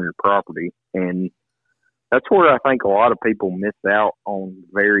 bucks on your property. And that's where I think a lot of people miss out on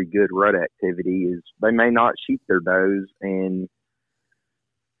very good rut activity is they may not shoot their does, and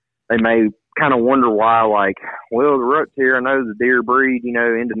they may kind of wonder why, like, well, the rut's here. I know the deer breed,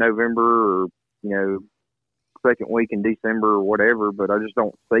 into November or, second week in December or whatever, but I just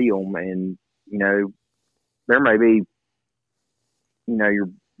don't see them. And, there may be, your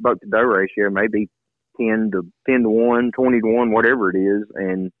buck to doe ratio may be 10 to 1, 20 to 1, whatever it is.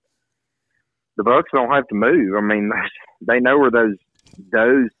 And the bucks don't have to move. They know where those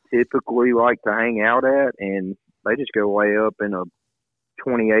does typically like to hang out at, and they just go way up in a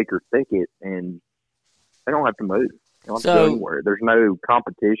 20-acre thicket, and they don't have to move. They don't have to go anywhere. There's no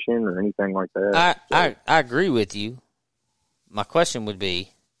competition or anything like that. I agree with you. My question would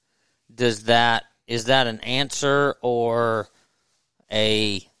be, is that an answer, or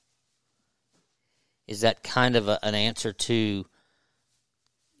is that kind of an answer to,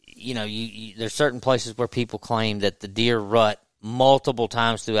 there's certain places where people claim that the deer rut multiple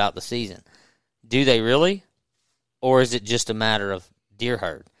times throughout the season. Do they really? Or is it just a matter of deer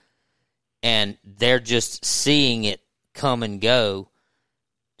herd? And they're just seeing it come and go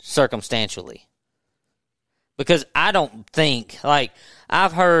circumstantially. Because I don't think, like,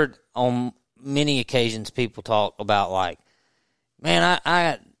 I've heard on many occasions people talk about, like, man,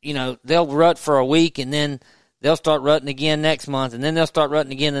 they'll rut for a week and then they'll start rutting again next month, and then they'll start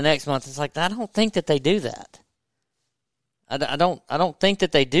rutting again the next month. It's like, I don't think that they do that. I don't think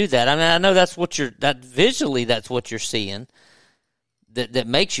that they do that. I know that's what visually that's what you're seeing that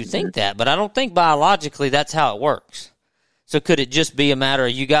makes you think that, but I don't think biologically that's how it works. So could it just be a matter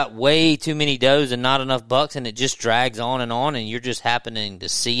of you got way too many does and not enough bucks, and it just drags on, and you're just happening to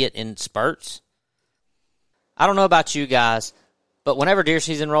see it in spurts? I don't know about you guys, but whenever deer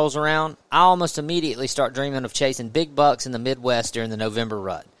season rolls around, I almost immediately start dreaming of chasing big bucks in the Midwest during the November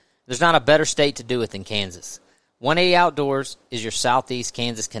rut. There's not a better state to do it than Kansas. 180 Outdoors is your Southeast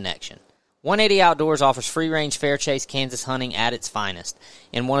Kansas connection. 180 Outdoors offers free-range Fairchase Kansas hunting at its finest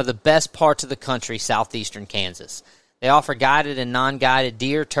in one of the best parts of the country, southeastern Kansas. They offer guided and non-guided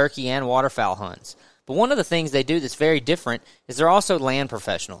deer, turkey, and waterfowl hunts. But one of the things they do that's very different is they're also land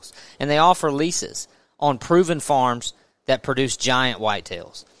professionals, and they offer leases on proven farms that produce giant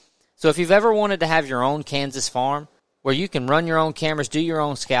whitetails. So if you've ever wanted to have your own Kansas farm where you can run your own cameras, do your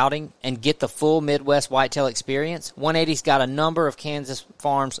own scouting, and get the full Midwest whitetail experience, 180's got a number of Kansas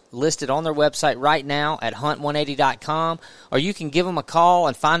farms listed on their website right now at hunt180.com, or you can give them a call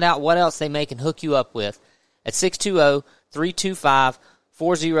and find out what else they may can hook you up with at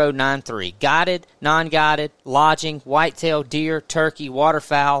 620-325-4093. Guided, non-guided, lodging, whitetail, deer, turkey,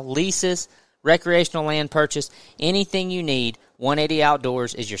 waterfowl, leases, recreational land purchase, anything you need, 180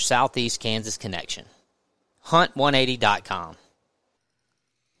 Outdoors is your Southeast Kansas connection. Hunt180.com.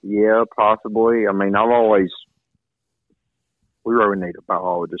 Yeah, possibly. I mean, we really need a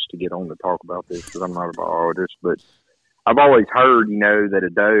biologist to get on to talk about this because I'm not a biologist, but I've always heard, that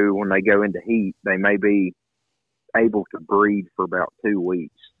a doe, when they go into heat, they may be able to breed for about 2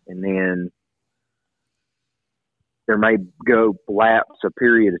 weeks, and then there may go lapse a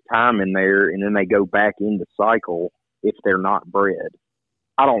period of time in there, and then they go back into cycle if they're not bred.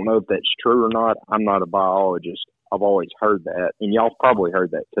 I don't know if that's true or not. I'm not a biologist. I've always heard that, and y'all probably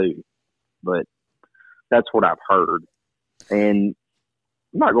heard that too, but that's what I've heard. And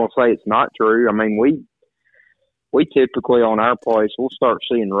I'm not going to say it's not true. I mean, we typically on our place, we'll start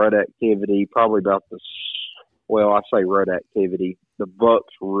seeing rut activity probably about I say rut activity. The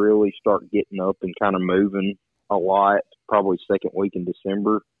bucks really start getting up and kind of moving a lot, probably second week in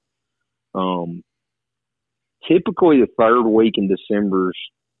December. Typically the third week in December is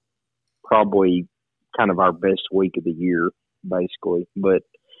probably kind of our best week of the year, basically. But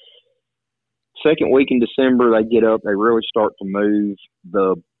second week in December, they get up, they really start to move.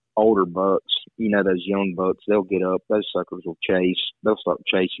 The older bucks, those young bucks, they'll get up, those suckers will chase. They'll start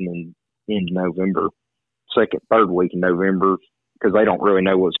chasing in November, third week in November, because they don't really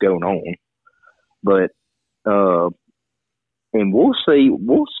know what's going on. But, and we'll see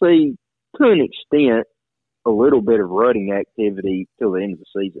to an extent a little bit of rutting activity till the end of the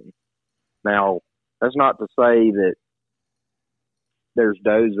season. Now, that's not to say that there's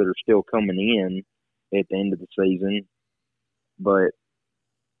does that are still coming in at the end of the season, but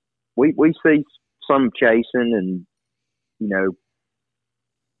we see some chasing and,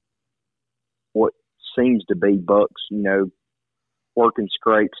 what seems to be bucks, working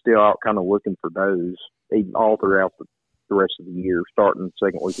scrapes, still out kind of looking for does, even all throughout the rest of the year, starting the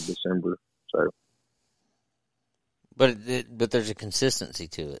second week of December. So, but there's a consistency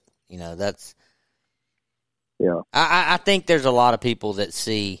to it. That's yeah. I think there's a lot of people that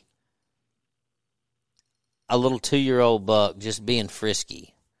see a little 2-year-old buck just being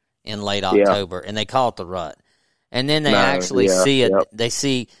frisky in late October, and they call it the rut, and then they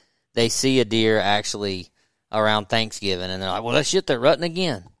they see a deer actually around Thanksgiving, and they're like, well, shit, they're rutting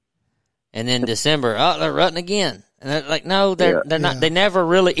again. And then December, they're rutting again. And they're like, no, they're not. They never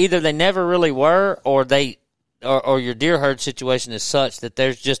really, either they never really were, or or your deer herd situation is such that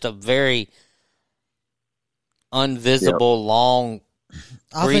there's just a very invisible long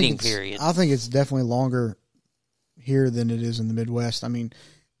breeding period. I think it's definitely longer here than it is in the Midwest. I mean,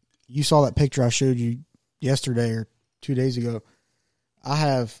 you saw that picture I showed you yesterday or 2 days ago.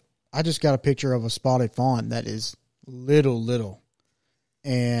 I just got a picture of a spotted fawn that is little,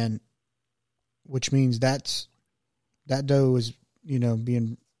 and which means that doe is,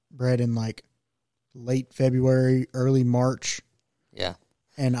 being bred in like late February, early March. Yeah.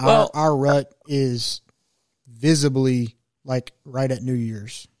 And our rut is visibly like right at New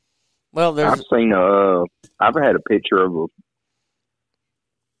Year's. Well, I've had a picture of a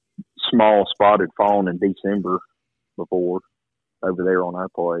small spotted fawn in December before over there on our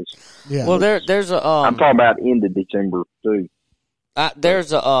place. Yeah. Well, there's a I'm talking about end of December too. I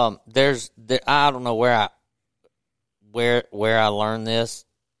don't know where I learned this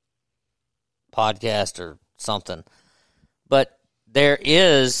podcast or something, but there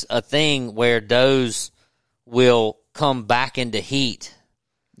is a thing where does will come back into heat.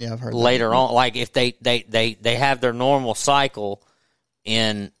 Yeah, I've heard later that. on. Like if they have their normal cycle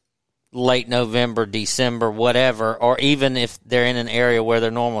in late November, December, whatever, or even if they're in an area where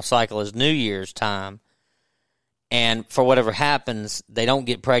their normal cycle is New Year's time, and for whatever happens, they don't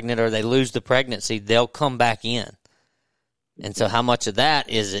get pregnant or they lose the pregnancy, they'll come back in. And so how much of that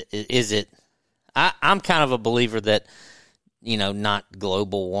is it? I'm kind of a believer that, not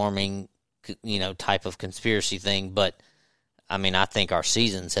global warming, type of conspiracy thing, but I mean, I think our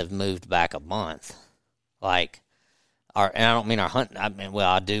seasons have moved back a month. Like, and I don't mean our hunting.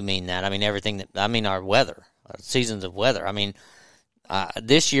 I do mean that. I mean everything our weather, our seasons of weather. I mean,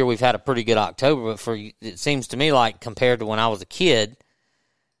 this year we've had a pretty good October, but it seems to me like compared to when I was a kid,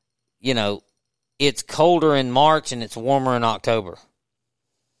 you know, it's colder in March and it's warmer in October.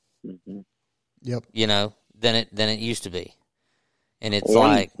 Mm-hmm. Yep. You know, than it used to be, and it's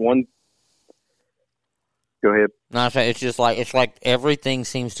Go ahead. No, it's just like everything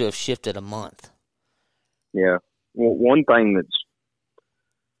seems to have shifted a month. Yeah. Well, one thing that's,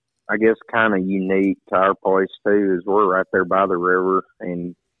 I guess, kind of unique to our place too is we're right there by the river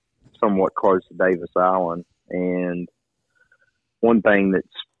and somewhat close to Davis Island. And one thing that's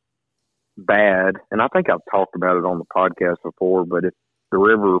bad, and I think I've talked about it on the podcast before, but if the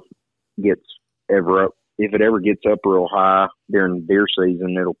river gets if it ever gets up real high during deer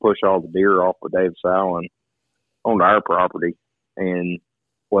season, it'll push all the deer off of Davis Island onto our property. And,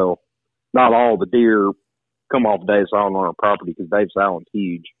 well, not all the deer come off Davis Island on our property because Davis Island's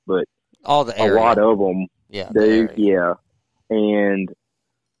huge, but all the area. A lot of them do, yeah. And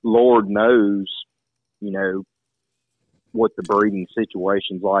Lord knows, you know, what the breeding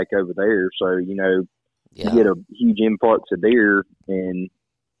situation's like over there. So, you know, you get a huge influx of deer, and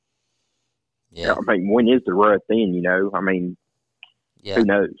I mean, when is the rut then, you know? I mean, who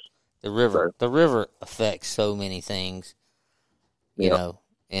knows? The river affects so many things, you know,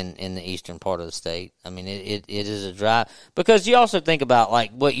 in the eastern part of the state. I mean, it is a drive. Because you also think about,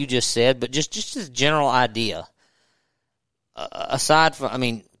 like, what you just said, but just as a general idea, aside from, I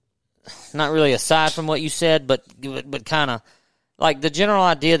mean, not really aside from what you said, but kind of, like, the general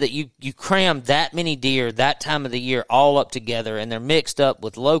idea that you cram that many deer that time of the year all up together, and they're mixed up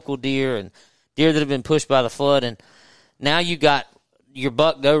with local deer and deer that have been pushed by the flood, and now you got your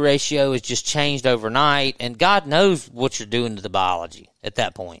buck-doe ratio is just changed overnight, and God knows what you're doing to the biology at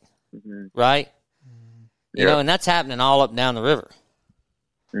that point, right? You know, and that's happening all up and down the river.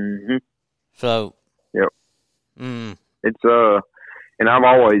 Mm-hmm. So, it's and I've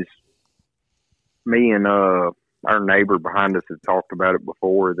always, me and our neighbor behind us have talked about it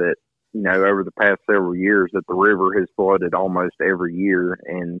before, that, you know, over the past several years that the river has flooded almost every year,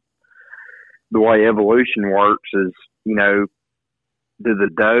 and the way evolution works is, you know, do the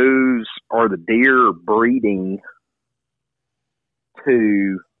does or the deer breeding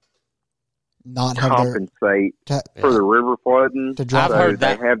to not have compensate for the river flooding? I've heard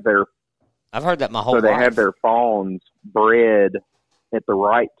that. I've heard that my whole life. So they have their fawns bred at the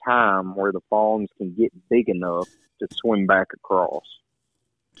right time where the fawns can get big enough to swim back across.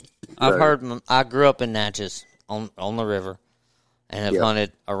 I've heard. I grew up in Natchez on the river, and have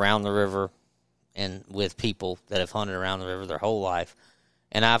hunted around the river, and with people that have hunted around the river their whole life.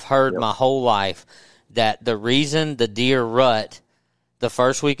 And I've heard my whole life that the reason the deer rut the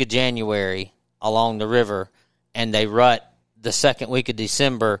first week of January along the river, and they rut the second week of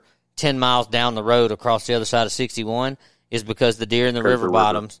December 10 miles down the road across the other side of 61, is because the deer in the river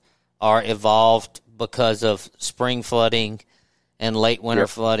bottoms are evolved because of spring flooding and late winter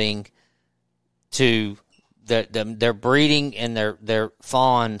flooding to their breeding and their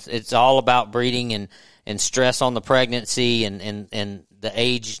fawns. It's all about breeding and stress on the pregnancy and the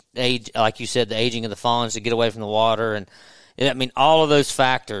age, like you said, the aging of the fawns to get away from the water. And I mean, all of those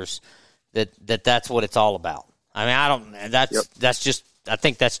factors that's what it's all about. I mean, I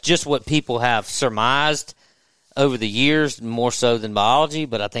think that's just what people have surmised over the years, more so than biology,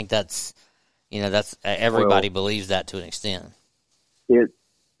 but I think that's everybody believes that to an extent. It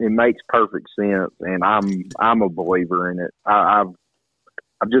makes perfect sense, and I'm a believer in it. I've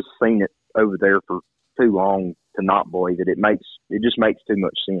just seen it over there for too long to not believe it. It just makes too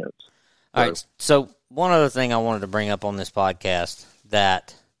much sense. All right. So one other thing I wanted to bring up on this podcast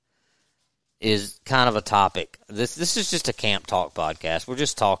that is kind of a topic. This is just a camp talk podcast. We're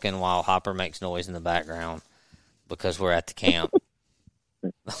just talking while Hopper makes noise in the background because we're at the camp.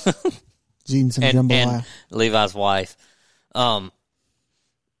 Eating some jambalaya. And Levi's wife.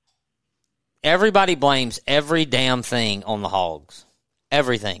 Everybody blames every damn thing on the hogs.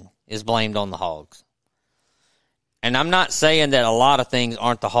 Everything is blamed on the hogs. And I'm not saying that a lot of things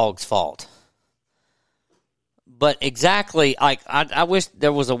aren't the hogs' fault. But exactly, like I wish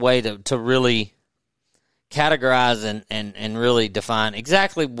there was a way to really categorize and really define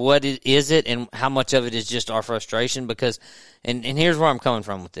exactly what is it and how much of it is just our frustration. Because, and here's where I'm coming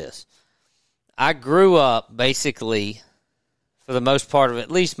from with this. I grew up basically, for the most part of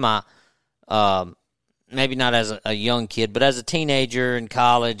at least my, maybe not as a young kid, but as a teenager in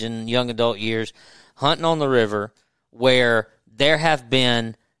college and young adult years, hunting on the river where there have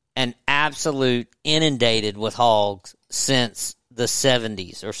been an absolute inundated with hogs since the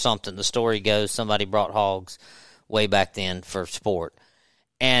 70s or something. The story goes somebody brought hogs way back then for sport.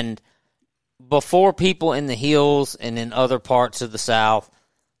 And before people in the hills and in other parts of the South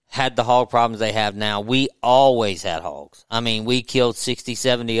had the hog problems they have now, we always had hogs. I mean, we killed 60,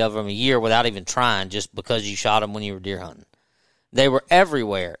 70 of them a year without even trying, just because you shot them when you were deer hunting. They were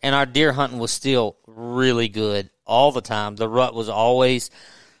everywhere, and our deer hunting was still really good all the time. The rut was always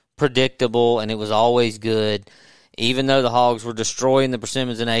predictable, and it was always good. Even though the hogs were destroying the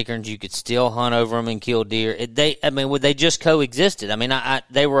persimmons and acorns, you could still hunt over them and kill deer. They just coexisted. I mean,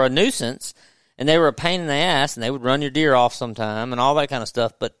 they were a nuisance, and they were a pain in the ass, and they would run your deer off sometime and all that kind of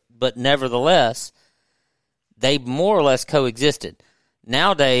stuff. But nevertheless, they more or less coexisted.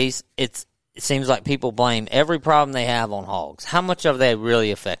 Nowadays, it seems like people blame every problem they have on hogs. How much are they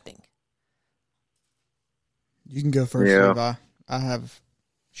really affecting? You can go first, Yeah. Levi. I have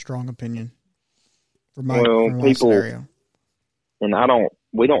strong opinion for my, Well, for my people- scenario. And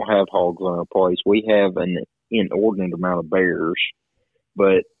we don't have hogs on our place. We have an inordinate amount of bears.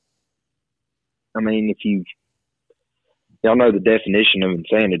 But, I mean, y'all know the definition of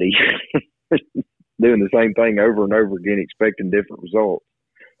insanity. Doing the same thing over and over again, expecting different results.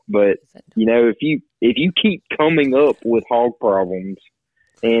 But, if you keep coming up with hog problems,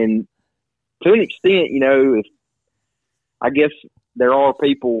 and to an extent, I guess there are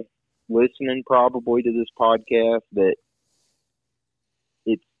people listening probably to this podcast that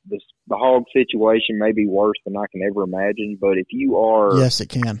the hog situation may be worse than I can ever imagine. But if you are, Yes, it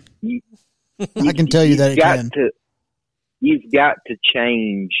can. I can tell you that it can. You've got to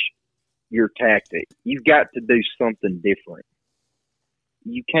change your tactic. You've got to do something different.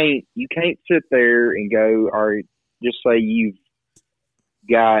 You can't sit there and go, all right, just say you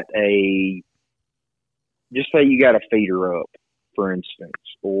got a feeder up, for instance,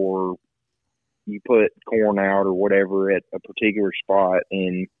 or you put corn out or whatever at a particular spot,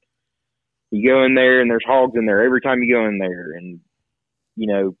 and you go in there and there's hogs in there every time you go in there, and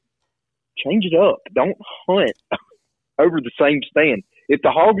change it up. Don't hunt over the same stand. If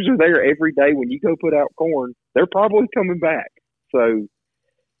the hogs are there every day when you go put out corn, they're probably coming back. So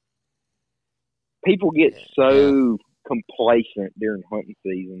people get so complacent during hunting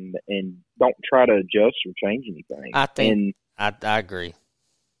season and don't try to adjust or change anything. I think I agree.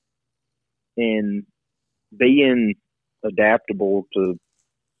 And being adaptable to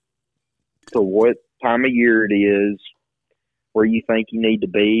what time of year it is, where you think you need to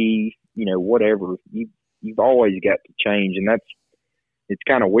be, whatever. You've always got to change, and it's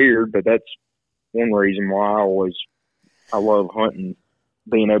kind of weird, but that's one reason why I love hunting,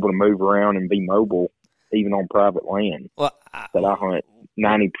 being able to move around and be mobile, even on private land that I hunt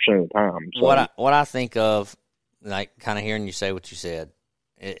 90% of the time. So, what I think of, like, kind of hearing you say what you said,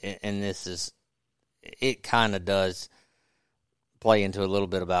 and it kind of does play into a little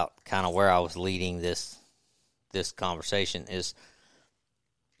bit about kind of where I was leading this conversation is,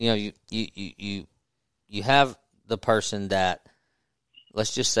 you have the person that,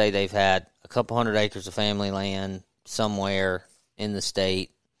 let's just say they've had a couple hundred acres of family land somewhere in the state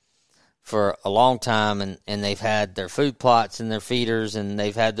for a long time, and they've had their food plots and their feeders, and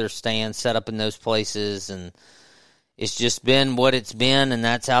they've had their stands set up in those places, and it's just been what it's been, and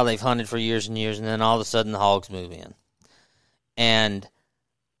that's how they've hunted for years and years, and then all of a sudden the hogs move in. And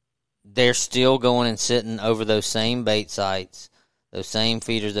they're still going and sitting over those same bait sites, those same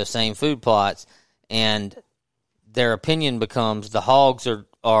feeders, those same food plots, and their opinion becomes the hogs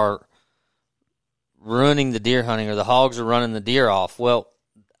are ruining the deer hunting, or the hogs are running the deer off. Well,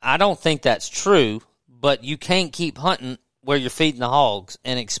 I don't think that's true, but you can't keep hunting where you're feeding the hogs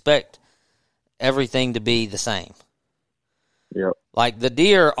and expect everything to be the same. Yep. Like, the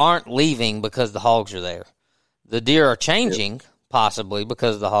deer aren't leaving because the hogs are there. The deer are changing, possibly,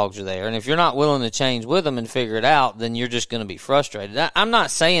 because the hogs are there. And if you're not willing to change with them and figure it out, then you're just going to be frustrated. I'm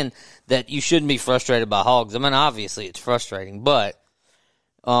not saying that you shouldn't be frustrated by hogs. I mean, obviously it's frustrating, but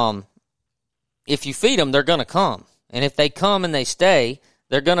if you feed them, they're going to come. And if they come and they stay,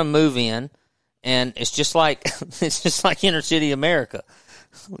 they're going to move in. And it's just like inner city America.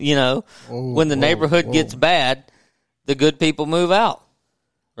 When the neighborhood gets bad, the good people move out,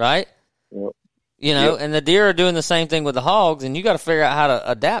 right? Yep. And the deer are doing the same thing with the hogs, and you got to figure out how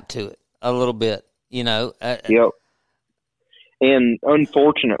to adapt to it a little bit, Yep. And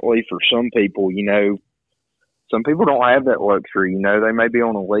unfortunately for some people, some people don't have that luxury. They may be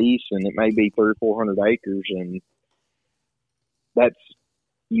on a lease, and it may be 300 or 400 acres, and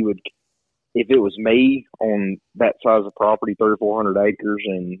if it was me on that size of property, 300 or 400 acres,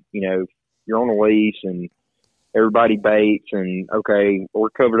 and you're on a lease and everybody baits, and okay, we're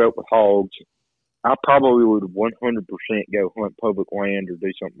covered up with hogs, I probably would 100% go hunt public land or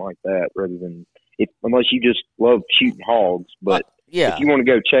do something like that rather than unless you just love shooting hogs. But yeah, if you want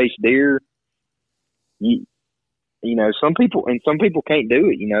to go chase deer, you know, some people can't do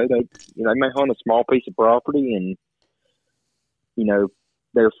it. You know, they may hunt a small piece of property, and you know,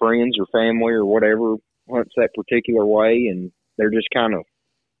 their friends or family or whatever hunts that particular way, and they're just kind of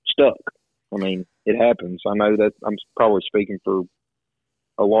stuck. I mean, it happens. I know that I'm probably speaking for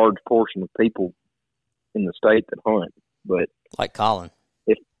a large portion of people in the state that hunt, but like Colin.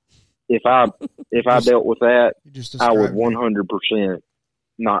 If I dealt with that, I would described 100%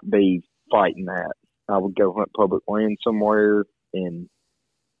 not be fighting that. I would go hunt public land somewhere and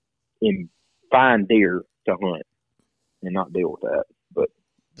find deer to hunt and not deal with that. But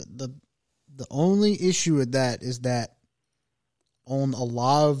the only issue with that is that on a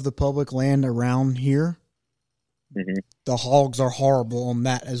lot of the public land around here, mm-hmm. the hogs are horrible on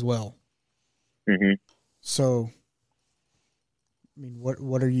that as well. Mm-hmm. So, I mean,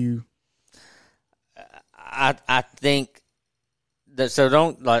 what are you? I think that, so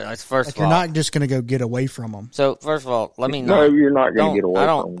don't, like, first Like, of all, you're not just going to go get away from them. So first of all, let me No, you're not going to get away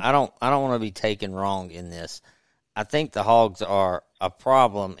from them. I don't want to be taken wrong in this. I think the hogs are a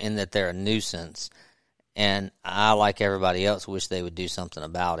problem in that they're a nuisance, and I, like everybody else, wish they would do something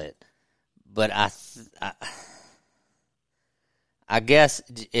about it. But I guess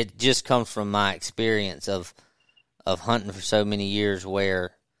it just comes from my experience of hunting for so many years,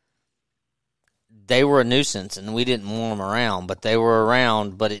 where they were a nuisance and we didn't want them around, but they were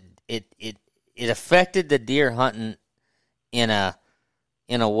around. But it affected the deer hunting in a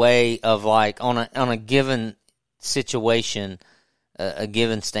way of, like, on a given situation, a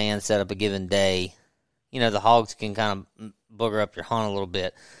given stand set up a given day. You know, the hogs can kind of booger up your hunt a little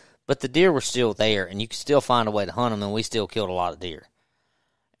bit, but the deer were still there, and you could still find a way to hunt them, and we still killed a lot of deer.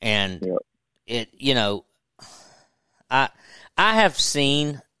 And it, you know, I have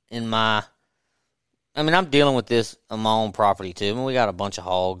seen in my, I mean, I'm dealing with this on my own property too. I mean, we got a bunch of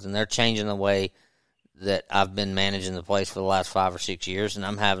hogs, and they're changing the way that I've been managing the place for the last 5 or 6 years, and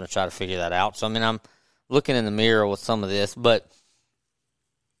I'm having to try to figure that out. So, I mean, I'm looking in the mirror with some of this, but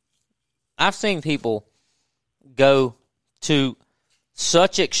I've seen people go to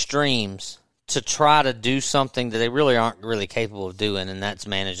such extremes to try to do something that they really aren't really capable of doing, and that's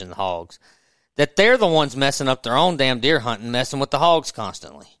managing the hogs, that they're the ones messing up their own damn deer hunting, messing with the hogs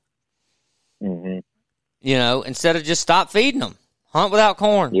constantly. Mm-hmm. You know, instead of just stop feeding them. Hunt without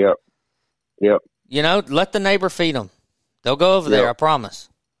corn. Yep. You know, let the neighbor feed them. They'll go over there, I promise.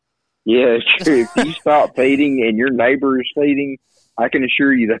 Yeah, it's true. If you stop feeding and your neighbor is feeding, I can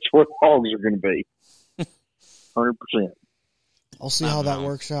assure you that's what hogs are going to be. 100%. I'll see how that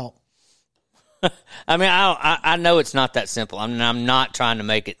works out. I mean, I know it's not that simple. I mean, I'm not trying to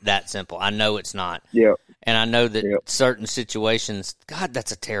make it that simple. I know it's not. Yeah. And I know that certain situations, God,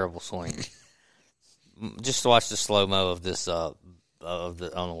 that's a terrible swing. Just watch the slow-mo of this on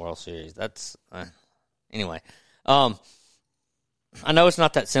the World Series. That's anyway. I know it's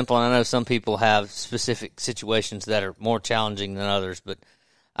not that simple, and I know some people have specific situations that are more challenging than others, but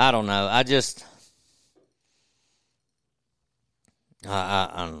I don't know. I just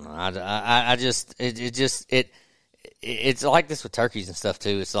I don't know. I just it's like this with turkeys and stuff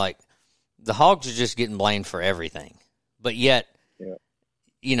too. It's like the hogs are just getting blamed for everything, but yet,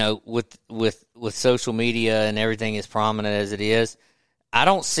 you know, with social media and everything as prominent as it is, I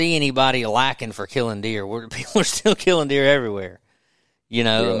don't see anybody lacking for killing deer. People are still killing deer everywhere. You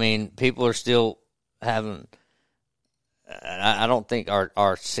know, I mean, people are still having. I don't think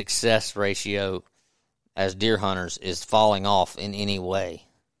our success ratio as deer hunters is falling off in any way.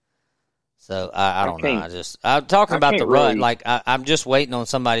 So I don't know. I'm talking about the rut. Like I'm just waiting on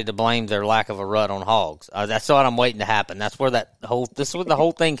somebody to blame their lack of a rut on hogs. That's what I'm waiting to happen. That's where this is where the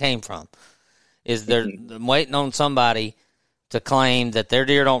whole thing came from. Is they're waiting on somebody to claim that their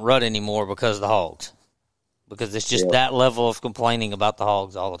deer don't rut anymore because of the hogs. Because it's just that level of complaining about the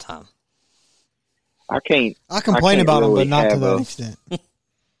hogs all the time. I complain about them, really but not to that extent.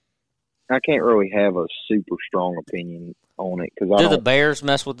 I can't really have a super strong opinion on it because do the bears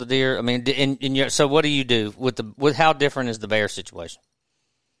mess with the deer? I mean, so what do you do with how different is the bear situation?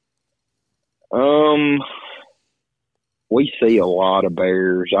 We see a lot of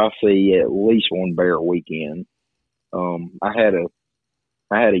bears. I see at least one bear a weekend. I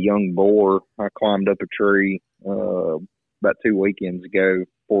had a young boar. I climbed up a tree about 2 weekends ago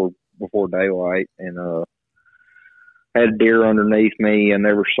before daylight, and had a deer underneath me. I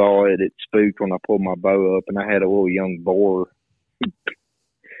never saw it. It spooked when I pulled my bow up, and I had a little young boar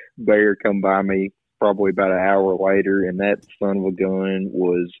bear come by me probably about an hour later, and that son of a gun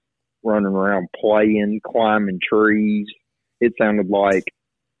was running around playing, climbing trees. It sounded like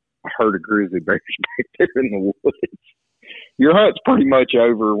a herd of grizzly bears back there in the woods. Your hunt's pretty much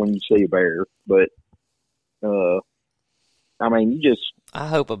over when you see a bear, but I mean, you just I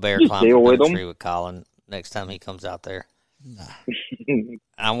hope a bear just climbs deal up with in a them. tree with Colin next time he comes out there. Nah.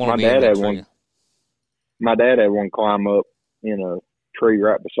 I want My to be in dad that had tree. one. My dad had one climb up in a tree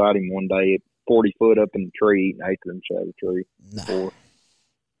right beside him one day, 40 foot up in the tree, eating acorns out of the tree. Nah. Before.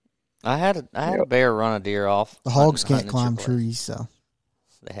 I had a Yep. bear run a deer off. The hogs hunting can't climb Chipotle. trees, so.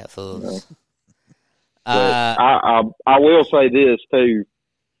 They have hooves. But I will say this too.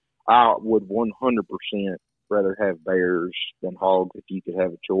 I would 100% rather have bears than hogs if you could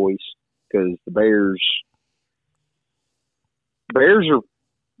have a choice, because the bears are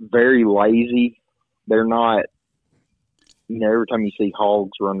very lazy. They're not, every time you see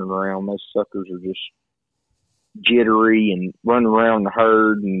hogs running around, those suckers are just jittery and running around the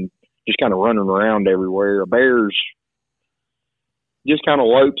herd and just kind of running around everywhere. A bear's just kind of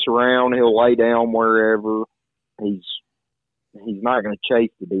lopes around. He'll lay down wherever. He's not going to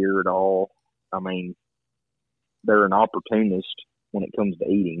chase the deer at all. I mean, they're an opportunist when it comes to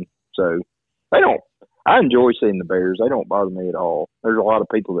eating. So I enjoy seeing the bears. They don't bother me at all. There's a lot of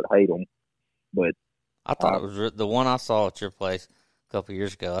people that hate them, but I thought it was the one I saw at your place a couple of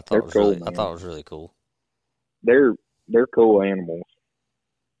years ago. I thought They're it was cool, really, I man. thought it was really cool. they're cool animals.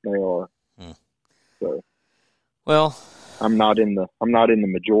 They are. So Well, I'm not in the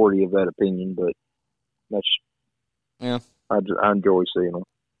majority of that opinion, but that's yeah. I enjoy seeing them.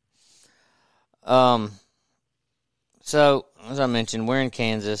 So as I mentioned, we're in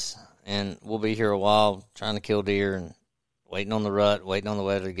Kansas, and we'll be here a while trying to kill deer and waiting on the rut, waiting on the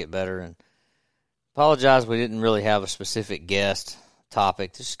weather to get better. And apologize, we didn't really have a specific guest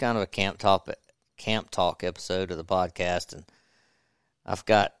topic. This is kind of a camp talk episode of the podcast, and I've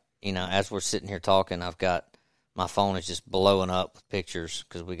got, as we're sitting here talking, I've got my phone is just blowing up with pictures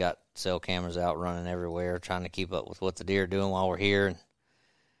because we got cell cameras out running everywhere, trying to keep up with what the deer are doing while we're here,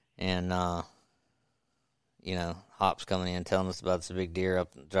 and Hop's coming in telling us about this big deer up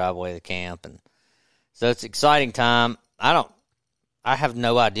in the driveway of the camp, and so it's an exciting time. I have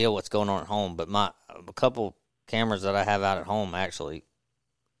no idea what's going on at home, but a couple cameras that I have out at home actually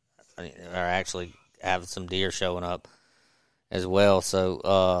have some deer showing up as well.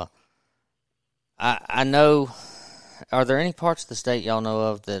 So I know. Are there any parts of the state y'all know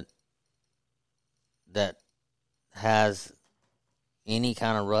of that has any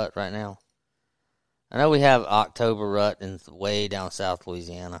kind of rut right now? I know we have October rut in way down South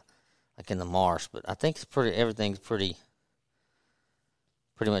Louisiana, like in the marsh, but I think everything's pretty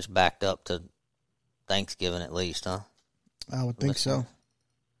much backed up to Thanksgiving at least, huh? I would think so.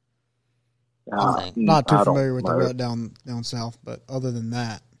 I Not too I don't familiar with the know. rut down south, but other than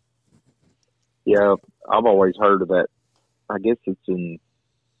that, Yeah, I've always heard of that. I guess it's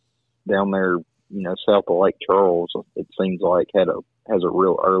down there, south of Lake Charles. It seems like has a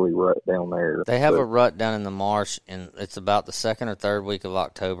real early rut down there. They have But a rut down in the marsh, and it's about the second or third week of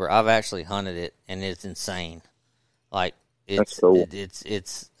October. I've actually hunted it, and it's insane. Like That's cool.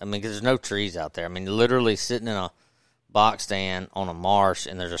 It's. I mean, 'cause there's no trees out there. I mean, literally sitting in a box stand on a marsh,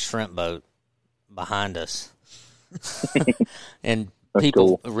 and there's a shrimp boat behind us, and That's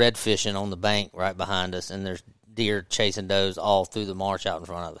people cool. red fishing on the bank right behind us, and there's deer chasing does all through the marsh out in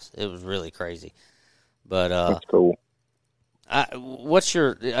front of us. It was really crazy. But That's cool. what's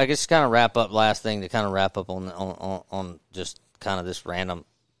your? I guess kind of wrap up. Last thing to kind of wrap up on just kind of this random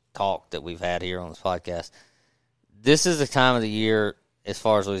talk that we've had here on this podcast. This is the time of the year, as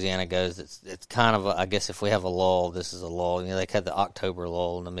far as Louisiana goes. It's kind of I guess if we have a lull, this is a lull. They had the October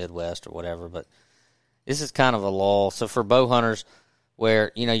lull in the Midwest or whatever, but this is kind of a lull. So for bow hunters,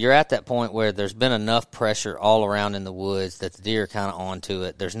 where you're at that point where there's been enough pressure all around in the woods that the deer are kind of onto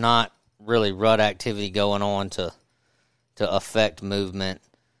it. There's not really rut activity going on to affect movement.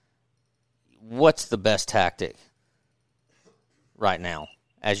 What's the best tactic right now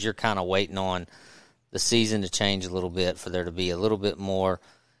as you're kind of waiting on the season to change a little bit for there to be a little bit more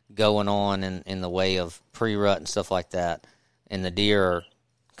going on in the way of pre-rut and stuff like that, and the deer are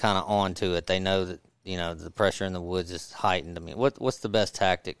kind of onto it? They know that the pressure in the woods is heightened. I mean, what's the best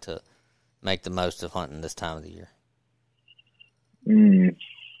tactic to make the most of hunting this time of the year?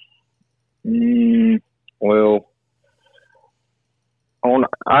 Well, on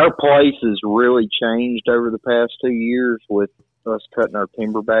our place has really changed over the past 2 years with us cutting our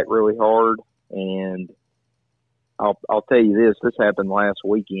timber back really hard. And I'll tell you this happened last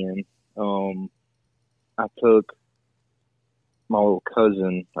weekend. I took my little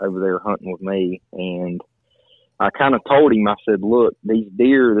cousin over there hunting with me, and I kind of told him, I said, look, these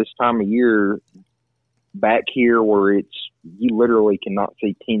deer this time of year back here where it's you literally cannot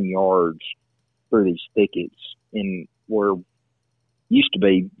see 10 yards through these thickets in where used to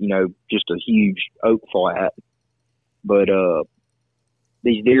be, just a huge oak flat. But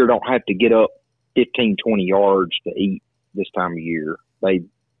these deer don't have to get up 15, 20 yards to eat this time of year.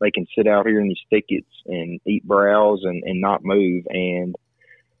 They can sit out here in these thickets and eat browse and not move. And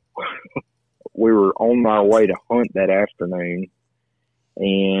we were on our way to hunt that afternoon,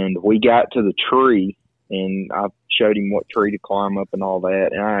 and we got to the tree, and I showed him what tree to climb up and all that.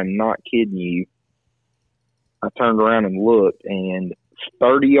 And I am not kidding you. I turned around and looked, and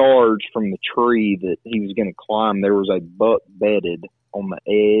 30 yards from the tree that he was going to climb, there was a buck bedded on the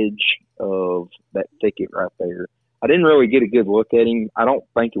edge of that thicket right there. I didn't really get a good look at him. I don't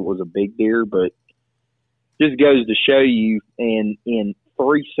think it was a big deer, but just goes to show you, and in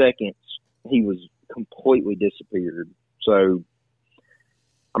 3 seconds, he was completely disappeared. So,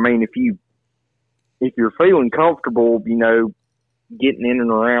 I mean, if you're feeling comfortable, getting in and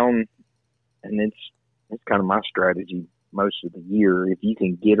around, and it's kind of my strategy most of the year. If you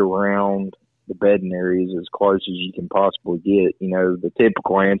can get around the bedding areas as close as you can possibly get, the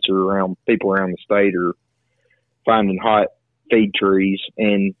typical answer around people around the state are finding hot feed trees,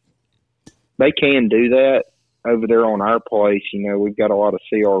 and they can do that over there on our place. We've got a lot of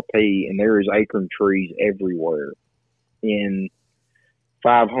CRP, and there is acorn trees everywhere in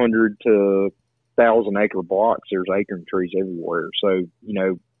 500 to 1,000 acre blocks. There's acorn trees everywhere. So,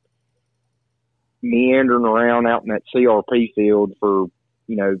 meandering around out in that CRP field for,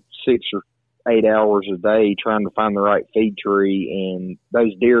 6 or 8 hours a day trying to find the right feed tree, and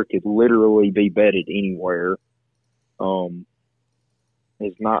those deer could literally be bedded anywhere.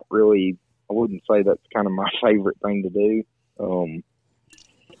 Is not really, I wouldn't say that's kind of my favorite thing to do.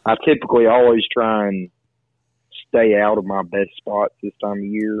 I typically always try and stay out of my best spots this time of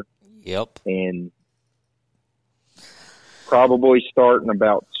year. Yep. And probably starting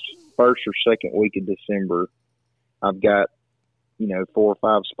about first or second week of December, I've got, 4 or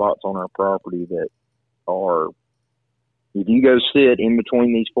 5 spots on our property that are, if you go sit in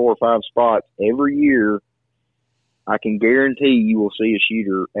between these 4 or 5 spots every year, I can guarantee you will see a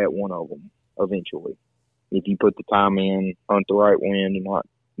shooter at one of them eventually. If you put the time in, hunt the right wind, and not,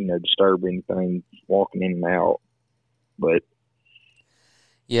 disturb anything walking in and out. But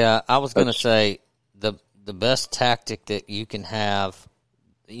yeah, I was going to say the best tactic that you can have,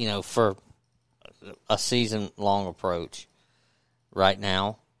 for a season-long approach right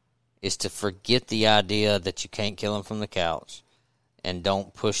now is to forget the idea that you can't kill them from the couch and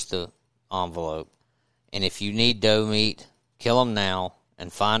don't push the envelope. And if you need doe meat, kill them now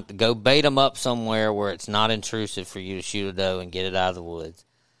and go bait them up somewhere where it's not intrusive for you to shoot a doe and get it out of the woods.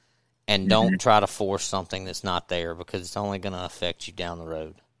 And don't try to force something that's not there, because it's only going to affect you down the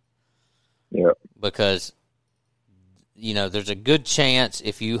road. Yeah. Because, there's a good chance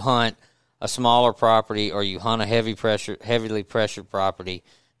if you hunt a smaller property or you hunt a heavily pressured property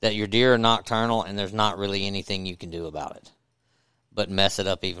that your deer are nocturnal and there's not really anything you can do about it, but mess it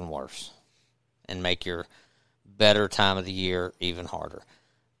up even worse and make your better time of the year even harder.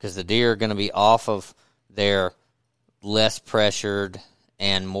 Because the deer are going to be off of their less pressured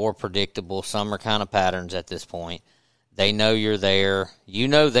and more predictable summer kind of patterns at this point. They know you're there. You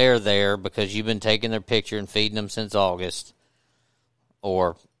know they're there because you've been taking their picture and feeding them since August,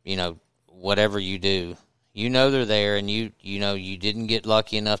 or, whatever you do. You know they're there, and you didn't get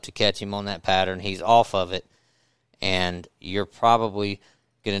lucky enough to catch him on that pattern. He's off of it, and you're probably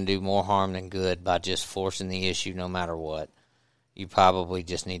going to do more harm than good by just forcing the issue no matter what. You probably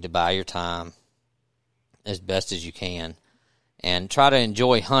just need to buy your time as best as you can and try to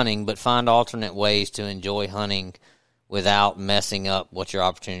enjoy hunting, but find alternate ways to enjoy hunting without messing up what your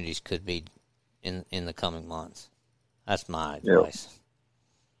opportunities could be in the coming months. That's my advice. Yep.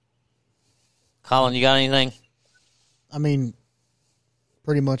 Colin, you got anything? I mean,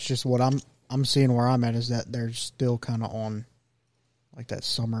 pretty much just what I'm seeing where I'm at is that they're still kind of on like that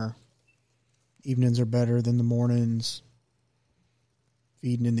summer. Evenings are better than the mornings.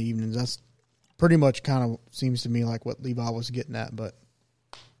 Feeding in the evenings. That's pretty much kind of seems to me like what Levi was getting at, but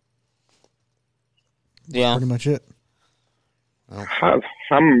yeah, pretty much it. I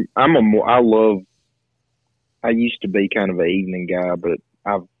used to be kind of an evening guy, but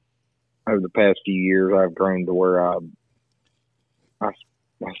over the past few years, I've grown to where I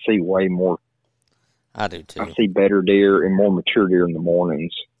see way more. I do too. I see better deer and more mature deer in the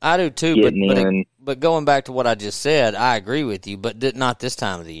mornings. I do too, but going back to what I just said, I agree with you, but not this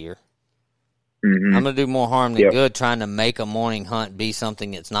time of the year. Mm-hmm. I'm going to do more harm than good trying to make a morning hunt be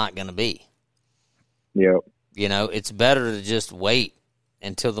something it's not going to be. Yep. It's better to just wait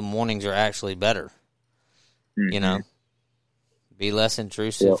until the mornings are actually better. Mm-hmm. Be less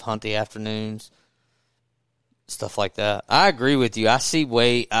intrusive, Yep. hunt the afternoons, stuff like that. I agree with you. I see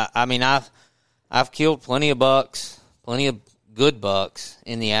I've killed plenty of bucks, plenty of good bucks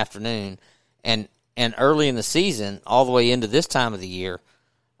in the afternoon, and early in the season, all the way into this time of the year,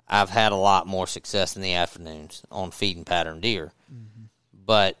 I've had a lot more success in the afternoons on feeding pattern deer. Mm-hmm.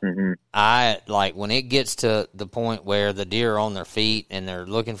 But I like when it gets to the point where the deer are on their feet and they're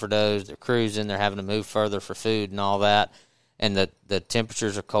looking for does, they're cruising, they're having to move further for food and all that, and the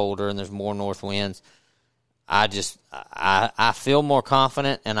temperatures are colder and there's more north winds. I feel more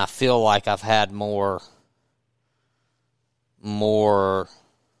confident, and I feel like I've had more.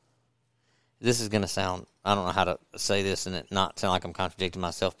 This is going to sound, I don't know how to say this and it not sound like I'm contradicting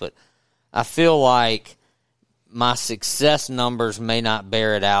myself, but I feel like my success numbers may not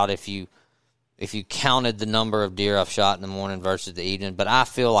bear it out if you counted the number of deer I've shot in the morning versus the evening, but I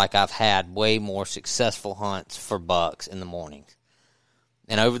feel like I've had way more successful hunts for bucks in the mornings.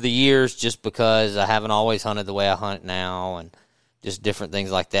 And over the years, just because I haven't always hunted the way I hunt now and just different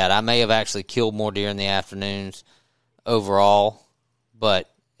things like that, I may have actually killed more deer in the afternoons overall, but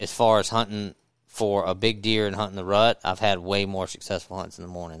as far as hunting for a big deer and hunting the rut, I've had way more successful hunts in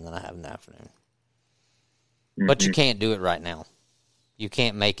the morning than I have in the afternoon. Mm-hmm. But you can't do it right now. You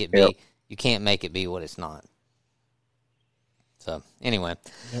can't make it be. Yep. You can't make it be what it's not. So anyway,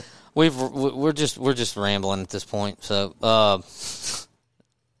 yep. we're just rambling at this point. So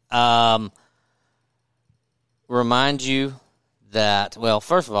remind you that, well,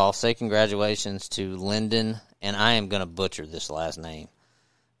 first of all, say congratulations to Lyndon, and I am going to butcher this last name.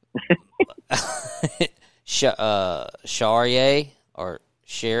 Charrier or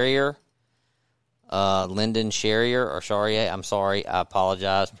Sherrier, Lyndon Sherrier or Charrier. I'm sorry. I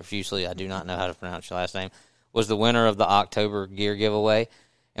apologize profusely. I do not know how to pronounce your last name. Was the winner of the October gear giveaway,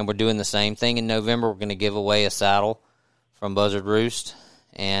 and we're doing the same thing in November. We're going to give away a saddle from Buzzard Roost,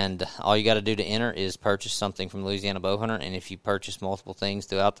 and all you got to do to enter is purchase something from Louisiana Bowhunter, and if you purchase multiple things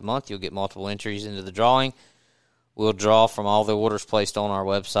throughout the month, you'll get multiple entries into the drawing. We'll draw from all the orders placed on our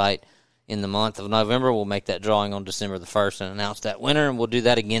website in the month of November. We'll make that drawing on December the 1st and announce that winner, and we'll do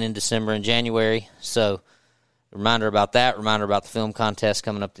that again in December and January. So, reminder about that, reminder about the film contest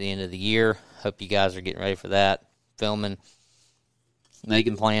coming up at the end of the year. Hope you guys are getting ready for that, filming,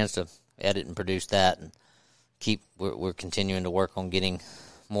 making plans to edit and produce that, and we're continuing to work on getting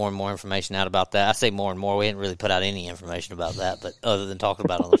more and more information out about that. I say more and more. We haven't really put out any information about that, but other than talking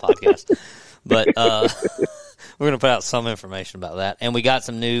about it on the podcast. But we're going to put out some information about that. And we got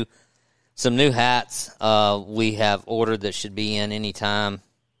some new hats we have ordered that should be in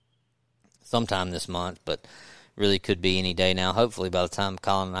sometime this month, but really could be any day now. Hopefully by the time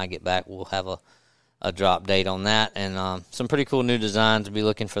Colin and I get back, we'll have a drop date on that. And some pretty cool new designs. We'll be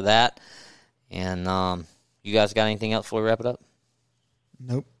looking for that. And you guys got anything else before we wrap it up?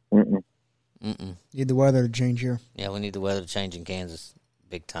 Nope. Mm-mm. Need the weather to change here. Yeah, we need the weather to change in Kansas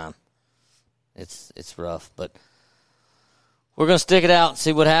big time. It's rough, but we're going to stick it out and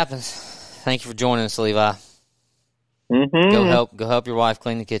see what happens. Thank you for joining us, Levi. Mm-hmm. Go help your wife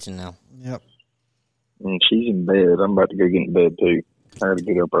clean the kitchen now. Yep. And she's in bed. I'm about to go get in bed, too. I got to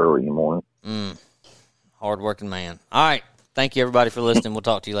get up early in the morning. Hard-working man. All right. Thank you, everybody, for listening. We'll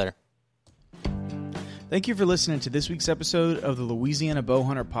talk to you later. Thank you for listening to this week's episode of the Louisiana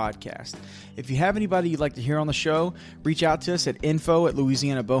Bowhunter Podcast. If you have anybody you'd like to hear on the show, reach out to us at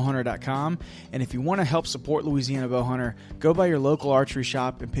info@louisianabowhunter.com. And if you want to help support Louisiana Bowhunter, go by your local archery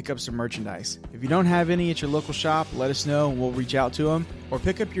shop and pick up some merchandise. If you don't have any at your local shop, let us know and we'll reach out to them. Or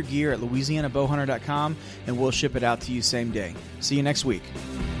pick up your gear at louisianabowhunter.com and we'll ship it out to you same day. See you next week.